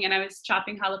cooking and I was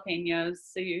chopping jalapenos.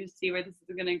 So you see where this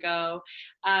is gonna go.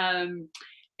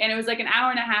 And it was like an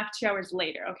hour and a half, 2 hours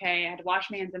later. Okay, I had to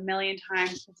wash my hands a million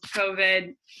times because of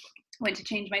COVID. Went to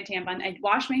change my tampon. I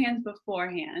washed my hands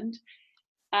beforehand,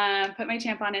 put my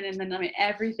tampon in, and then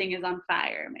everything is on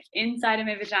fire. My inside of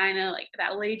my vagina, like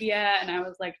that labia, and I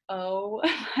was like, oh,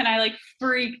 and I like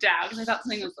freaked out because I thought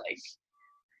something was like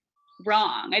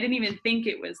wrong. I didn't even think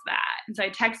it was that. And so I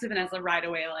texted Vanessa right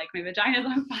away, like, my vagina's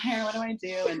on fire. What do I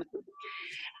do? And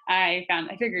I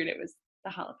figured it was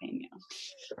the jalapeno.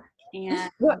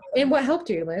 And what helped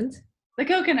you, Linz? The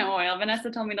coconut oil.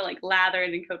 Vanessa told me to like lather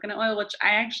it in coconut oil, which I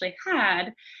actually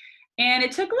had. And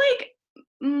it took like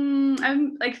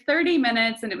 30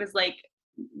 minutes, and it was like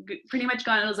pretty much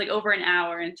gone. It was like over an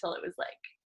hour until it was like,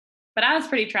 but I was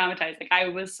pretty traumatized. Like I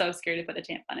was so scared to put the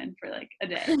tampon in for like a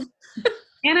day.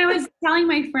 And I was telling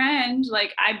my friend,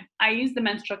 like I use the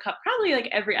menstrual cup probably like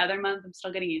every other month. I'm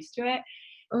still getting used to it.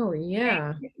 Oh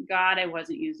yeah. Thank God I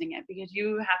wasn't using it, because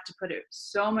you have to put it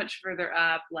so much further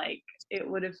up. Like it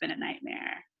would have been a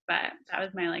nightmare. But that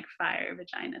was my like fire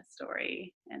vagina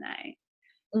story. And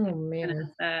oh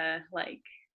man. Like,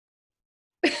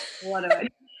 what do I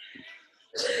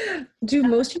do?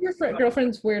 Most of your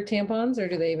girlfriends wear tampons, or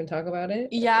do they even talk about it?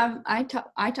 Yeah, I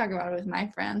talk about it with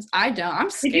my friends. I don't. I'm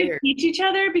scared. Did you teach each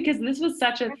other? Because this was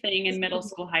such a thing in middle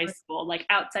school, high school, like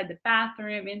outside the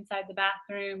bathroom, inside the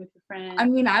bathroom with your friends. I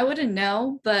mean, I wouldn't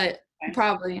know, but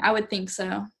probably. I would think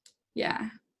so. Yeah.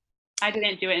 I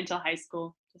didn't do it until high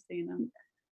school, just so you know.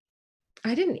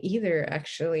 I didn't either,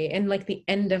 actually. And like the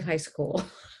end of high school.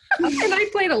 And I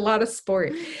played a lot of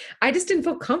sport. I just didn't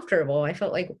feel comfortable. I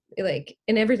felt like,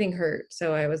 and everything hurt.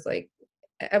 So I was like,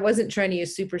 I wasn't trying to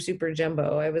use super, super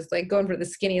jumbo. I was like going for the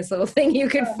skinniest little thing you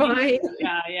could find.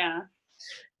 Yeah.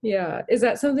 Yeah. Is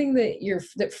that something that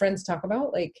that friends talk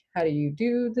about? Like, how do you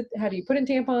put in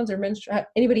tampons or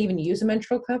anybody even use a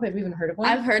menstrual cup? Have you even heard of one?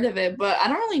 I've heard of it, but I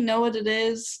don't really know what it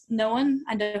is. No one,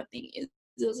 I don't think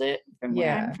uses it from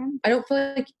where I'm from. I don't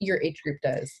feel like your age group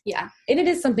does. Yeah. And it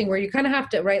is something where you kind of have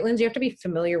to, right, Lindsay, you have to be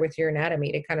familiar with your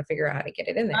anatomy to kind of figure out how to get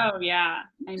it in there. Oh yeah.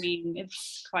 I mean,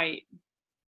 it's quite,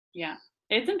 yeah.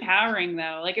 It's empowering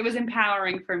though. Like it was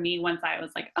empowering for me once I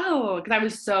was like, oh, because I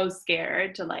was so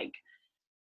scared to like,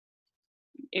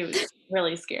 it was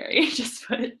really scary. Just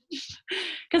put,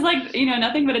 because like, you know,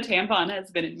 nothing but a tampon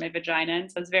has been in my vagina. And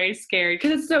so it's very scary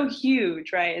because it's so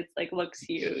huge, right? It's like looks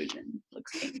huge and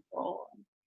looks painful.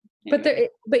 Anyway.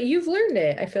 But you've learned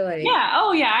it, I feel like. Yeah.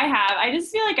 Oh yeah, I have. I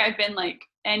just feel like I've been like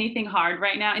anything hard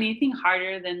right now, anything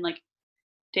harder than like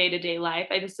day-to-day life,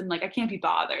 I just am like, I can't be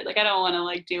bothered. Like I don't want to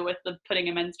like deal with the putting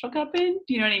a menstrual cup in.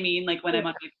 Do you know what I mean? Like when I'm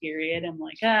on my period, I'm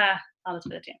like, I'll just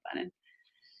put a tampon in.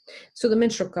 So the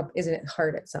menstrual cup isn't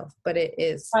hard itself, but it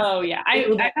is. Oh yeah.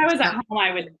 If I was at home,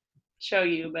 I would show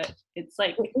you, but it's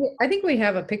like, I think we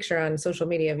have a picture on social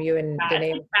media of you and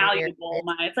Danae. It's valuable.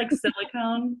 It's like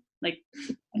silicone. Like,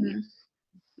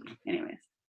 anyways.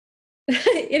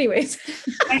 Anyways.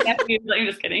 My nephew, I'm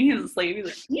just kidding. He's asleep. He's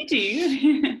like, me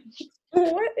too.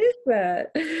 What is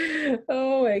that?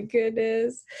 Oh my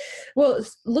goodness. Well,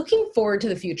 looking forward to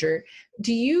the future,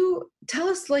 do you tell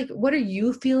us like what are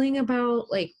you feeling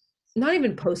about like not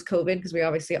even post-COVID, because we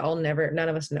obviously none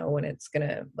of us know when it's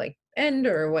gonna like end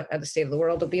or what the state of the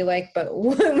world will be like, but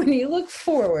when you look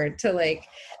forward to like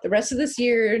the rest of this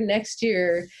year, next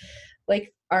year,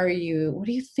 like what are you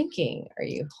thinking? Are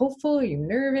you hopeful? Are you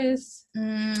nervous?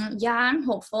 Yeah, I'm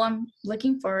hopeful. I'm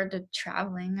looking forward to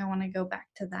traveling. I want to go back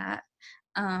to that.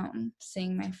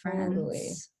 Seeing my friends. Totally.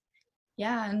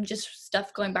 Yeah, and just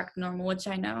stuff going back to normal, which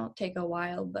I know will take a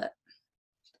while, but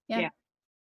yeah.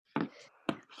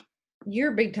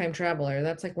 You're a big time traveler.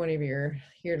 That's like one of your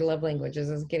love languages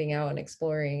is getting out and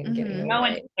exploring and getting away. Oh,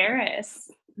 in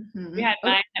Paris. Mm-hmm.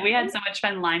 We had so much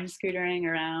fun lime scootering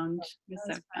around. It was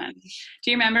so fun.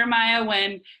 Do you remember, Maya,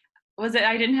 when was it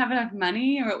I didn't have enough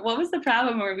money, or what was the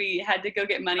problem where we had to go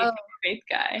get money from the faith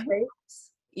guy?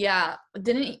 Yeah,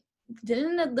 didn't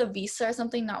the visa or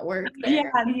something not work there?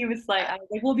 Yeah, and he was like,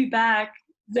 we'll be back.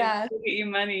 Yeah, we'll get you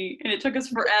money, and it took us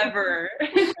forever.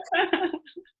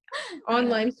 On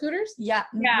lime scooters? Yeah.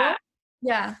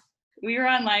 We were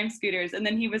on lime scooters, and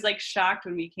then he was like shocked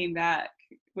when we came back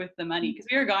with the money because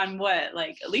we were gone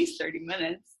like at least 30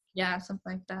 minutes. Yeah,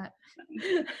 something like that.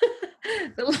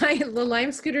 The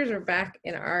lime scooters are back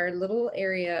in our little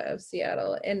area of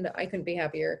Seattle, and I couldn't be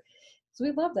happier. So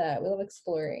we love that. We love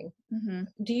exploring. Mm-hmm.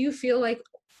 Do you feel like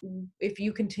if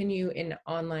you continue in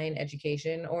online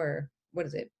education, or what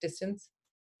is it, distance?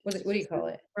 What do you call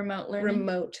it?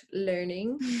 Remote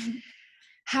learning. Mm-hmm.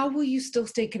 How will you still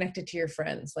stay connected to your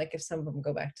friends? Like if some of them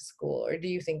go back to school, or do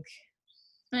you think?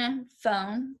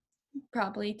 Phone,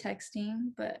 probably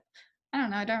texting, but I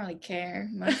don't know. I don't really care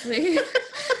mostly.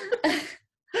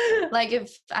 Like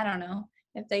if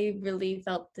they really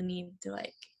felt the need to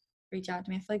like reach out to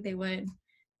me, I feel like they would.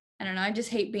 I don't know. I just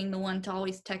hate being the one to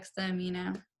always text them,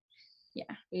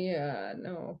 Yeah,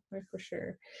 no, for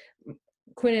sure.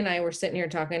 Quinn and I were sitting here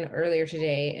talking earlier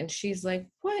today, and she's like,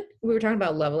 what? We were talking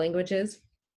about love languages.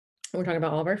 We're talking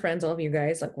about all of our friends, all of you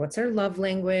guys, like what's our love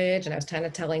language? And I was kind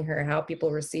of telling her how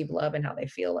people receive love and how they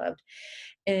feel loved.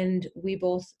 And we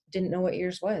both didn't know what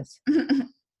yours was.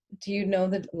 Do you know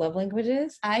the love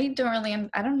languages? I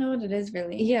don't know what it is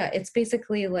really. Yeah, it's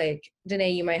basically like,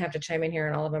 Danae, you might have to chime in here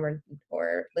on all of them,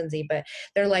 or Lindsay, but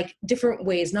they're like different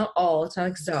ways, not all, it's not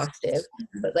exhaustive,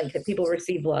 but like that people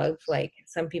receive love. Like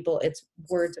some people, it's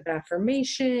words of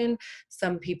affirmation.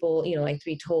 Some people, like to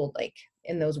be told like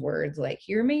in those words, like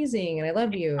you're amazing and I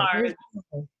love you.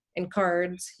 And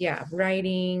cards, yeah,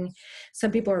 writing.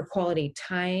 Some people are quality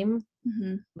time.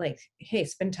 Mm-hmm. Like, hey,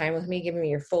 spend time with me, give me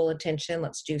your full attention,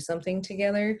 let's do something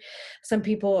together. Some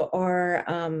people are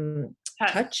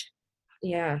touch,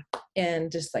 yeah,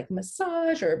 and just like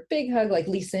massage or a big hug. Like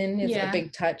Leeson is a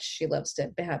big touch. She loves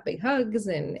to have big hugs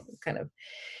and kind of,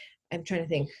 I'm trying to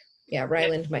think,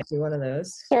 Ryland might be one of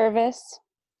those. Service,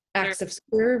 acts of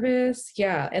service,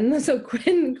 yeah. And so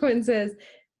Quinn says,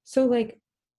 so like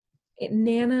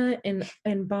Nana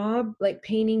and Bob like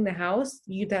painting the house,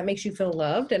 that makes you feel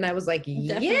loved? And I was like,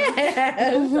 yes.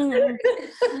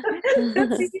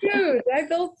 That's huge. I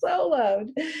felt so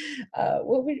loved.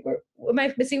 Am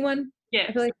I missing one? Yeah,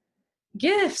 I feel like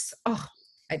gifts. Oh,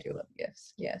 I do love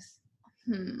gifts. Yes.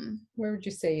 Where would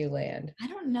you say you land? I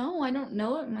don't know. I don't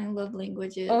know what my love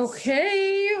language is.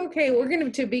 Okay. We're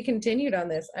going to be continued on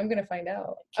this. I'm going to find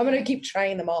out. I'm going to keep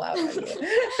trying them all out on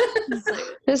you.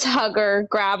 Just hug her,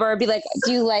 grab her, be like,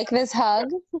 do you like this hug?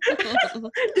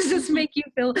 Does this make you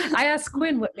feel? I asked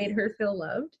Quinn what made her feel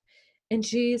loved. And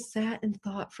she sat and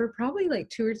thought for probably like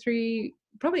 2 or 3,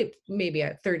 probably maybe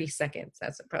at 30 seconds.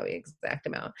 That's probably exact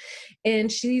amount.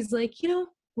 And she's like,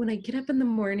 when I get up in the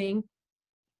morning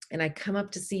and I come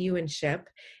up to see you and Shep,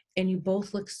 and you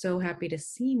both look so happy to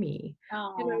see me.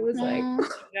 Oh, and I was like,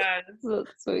 yes.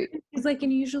 That's sweet. He's like,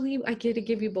 and usually I get to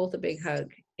give you both a big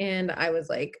hug. And I was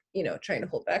like, trying to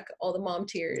hold back all the mom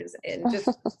tears and just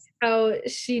how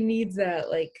she needs that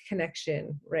like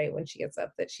connection, right? When she gets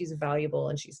up, that she's valuable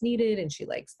and she's needed and she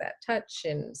likes that touch.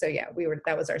 And so, yeah,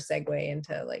 that was our segue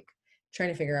into like trying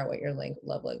to figure out what your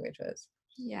love language was.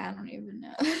 Yeah, I don't even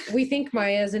know. We think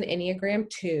Maya is an Enneagram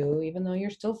 2, even though you're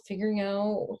still figuring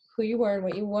out who you are and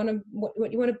what you want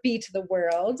to be to the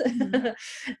world.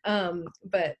 Mm-hmm.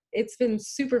 But it's been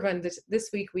super fun. This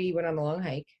week we went on a long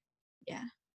hike. Yeah.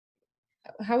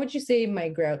 How would you say my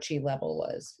grouchy level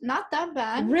was? Not that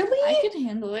bad. Really? I could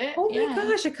handle it. Oh my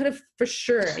gosh, I could have for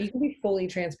sure. You can be fully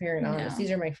transparent on this. No. These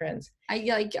are my friends.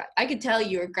 I could tell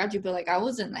you were grouchy, but like I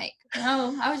wasn't like,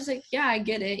 no, I was just like, yeah, I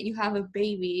get it. You have a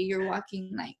baby. You're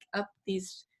walking like up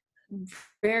these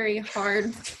very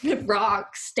hard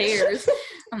rock stairs.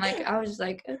 I was just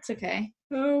like, it's okay.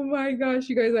 Oh my gosh,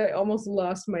 you guys, I almost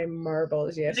lost my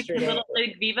marbles yesterday.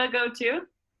 Did Viva go too?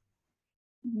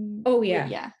 Oh yeah.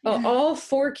 Yeah. All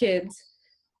 4 kids.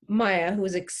 Maya, who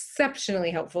was exceptionally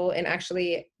helpful, and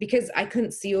actually because I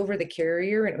couldn't see over the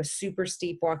carrier and it was super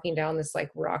steep walking down this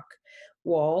like rock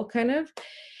wall kind of,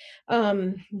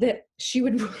 that she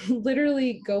would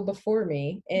literally go before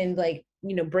me and like,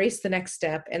 brace the next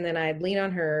step, and then I'd lean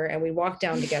on her and we walk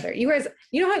down together. You guys,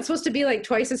 you know how it's supposed to be like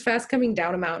twice as fast coming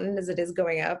down a mountain as it is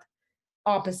going up?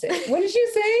 Opposite. What did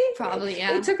you say? Probably,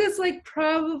 yeah. It took us like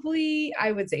probably,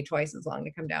 I would say, twice as long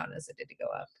to come down as it did to go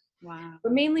up. Wow.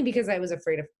 But mainly because I was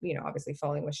afraid of, obviously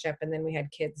falling with Shep, and then we had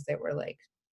kids that were like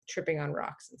tripping on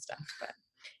rocks and stuff. But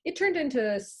it turned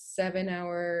into a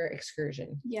 7-hour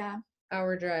excursion. Yeah.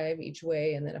 Hour drive each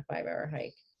way, and then a 5-hour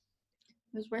hike.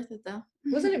 It was worth it though.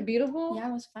 Wasn't it beautiful? Yeah,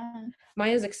 it was fun.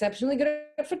 Maya's exceptionally good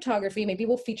at photography. Maybe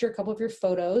we'll feature a couple of your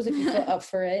photos if you feel up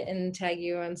for it and tag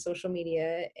you on social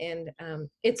media. And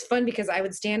it's fun because I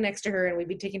would stand next to her and we'd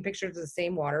be taking pictures of the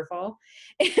same waterfall.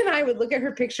 And I would look at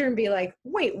her picture and be like,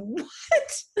 wait, what?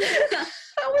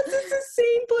 How is this the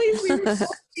same place we were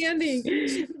standing?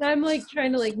 And I'm like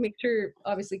trying to like make sure,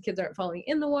 obviously kids aren't falling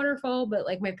in the waterfall, but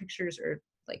like my pictures are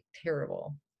like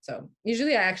terrible. So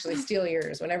usually I actually steal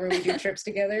yours whenever we do trips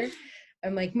together.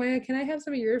 I'm like, Maya, can I have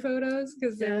some of your photos?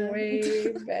 Because they're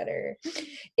way better.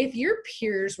 If your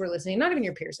peers were listening, not even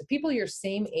your peers, if people your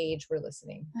same age were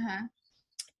listening,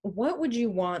 what would you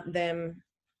want them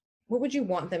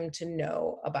to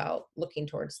know about looking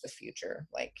towards the future?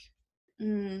 Like,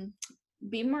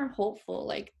 be more hopeful.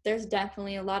 Like, there's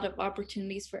definitely a lot of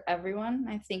opportunities for everyone.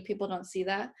 I think people don't see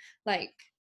that. Like,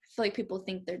 I feel like people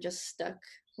think they're just stuck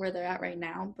where they're at right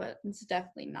now, but it's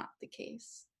definitely not the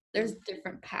case. There's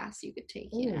different paths you could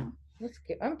take, That's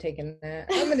good. I'm taking that.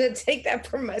 I'm going to take that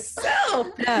for myself.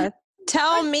 Yeah.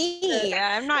 Tell me.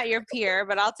 I'm not your peer,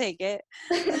 but I'll take it.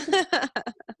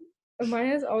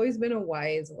 Maya's always been a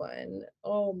wise one.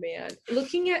 Oh man.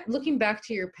 Looking back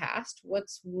to your past,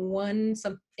 what's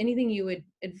anything you would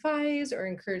advise or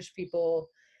encourage people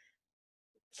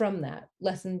from that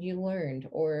lesson you learned,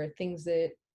 or things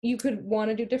that you could want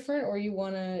to do different, or you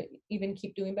want to even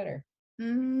keep doing better?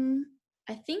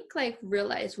 I think like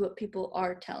realize what people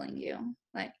are telling you,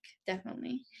 like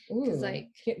definitely. Because like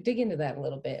dig into that a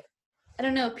little bit. I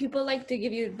don't know, people like to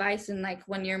give you advice, and like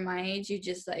when you're my age, you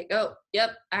just like, oh,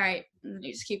 yep, all right, and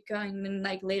you just keep going. And then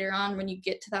like later on, when you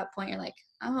get to that point, you're like,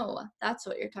 oh, that's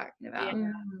what you're talking about,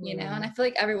 And I feel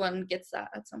like everyone gets that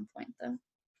at some point, though.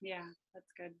 Yeah,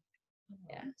 that's good.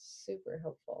 Yeah, super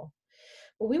helpful.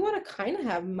 Well, we want to kind of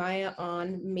have Maya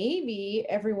on maybe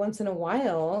every once in a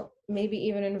while, maybe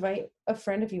even invite a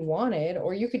friend if you wanted,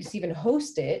 or you could just even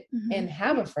host it and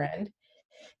have a friend,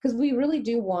 because we really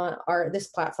do want this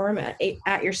platform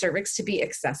at Your Cervix to be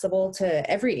accessible to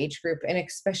every age group, and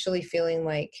especially feeling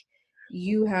like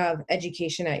you have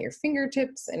education at your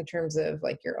fingertips in terms of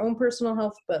like your own personal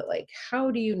health, but like how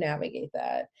do you navigate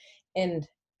that, and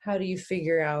how do you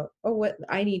figure out, what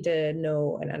I need to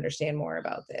know and understand more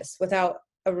about this without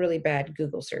a really bad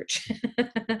Google search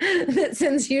that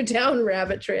sends you down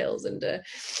rabbit trails into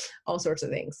all sorts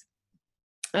of things.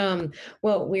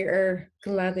 Well, we are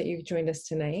glad that you've joined us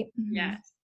tonight.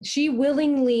 Yes. she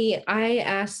willingly, I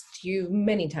asked you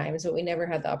many times, but we never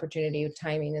had the opportunity of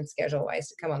timing and schedule wise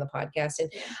to come on the podcast. And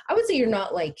I would say you're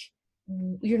not like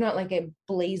a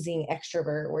blazing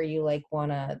extrovert where you like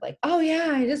want to like, oh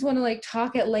yeah, I just want to like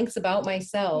talk at lengths about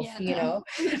myself, you know?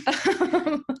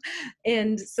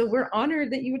 And so we're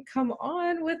honored that you would come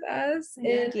on with us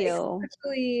and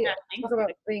especially talk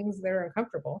about things that are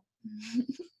uncomfortable.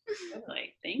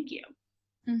 Totally. Thank you.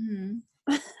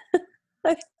 Mm-hmm.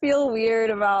 I feel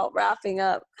weird about wrapping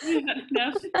up.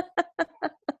 No.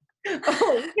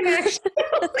 Oh, we can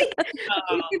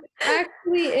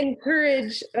actually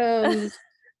encourage we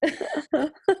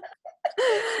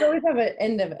always have an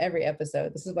end of every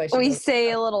episode. This is why we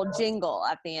say a little jingle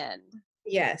at the end.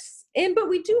 Yes. But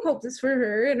we do hope this for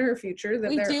her in her future. That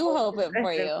we do hope it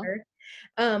for you.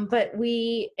 But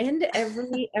we end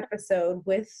every episode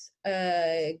with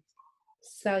a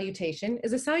salutation.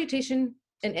 Is a salutation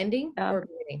an ending or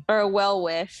beginning? Or a well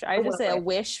wish? I just say a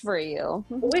wish for you.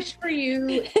 A wish for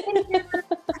you.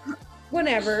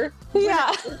 Whenever.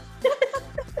 Yeah.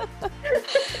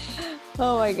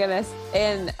 Oh my goodness.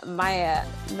 And Maya,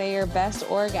 may your best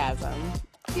orgasm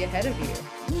be ahead of you.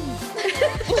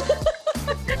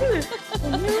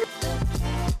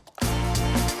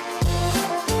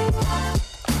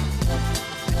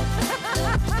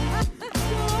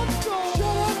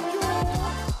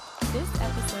 This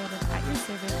episode of At Your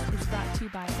Service is brought to you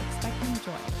by Expecting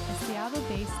Joy, a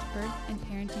Seattle-based birth and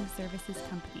parenting services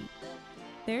company.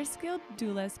 Their skilled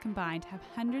doulas combined have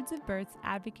hundreds of births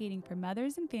advocating for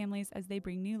mothers and families as they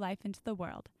bring new life into the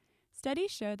world.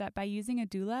 Studies show that by using a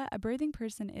doula, a birthing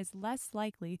person is less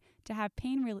likely to have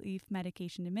pain relief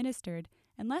medication administered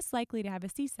and less likely to have a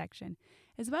C-section,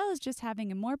 as well as just having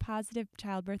a more positive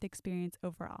childbirth experience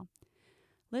overall.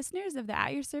 Listeners of the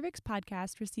At Your Cervix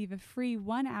podcast receive a free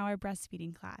 1-hour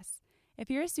breastfeeding class. If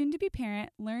you're a soon-to-be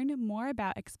parent, learn more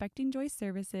about Expecting Joy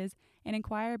services and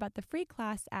inquire about the free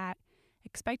class at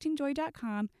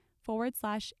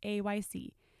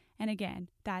expectingjoy.com/AYC. And again,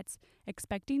 that's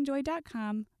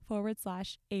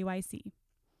expectingjoy.com/AYC.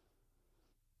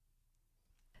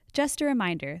 Just a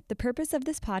reminder, the purpose of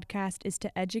this podcast is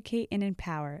to educate and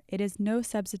empower. It is no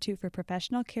substitute for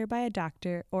professional care by a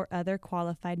doctor or other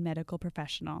qualified medical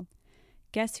professional.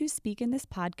 Guests who speak in this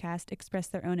podcast express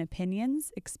their own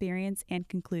opinions, experience, and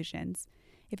conclusions.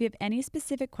 If you have any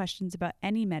specific questions about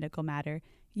any medical matter,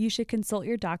 you should consult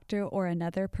your doctor or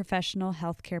another professional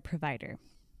healthcare provider.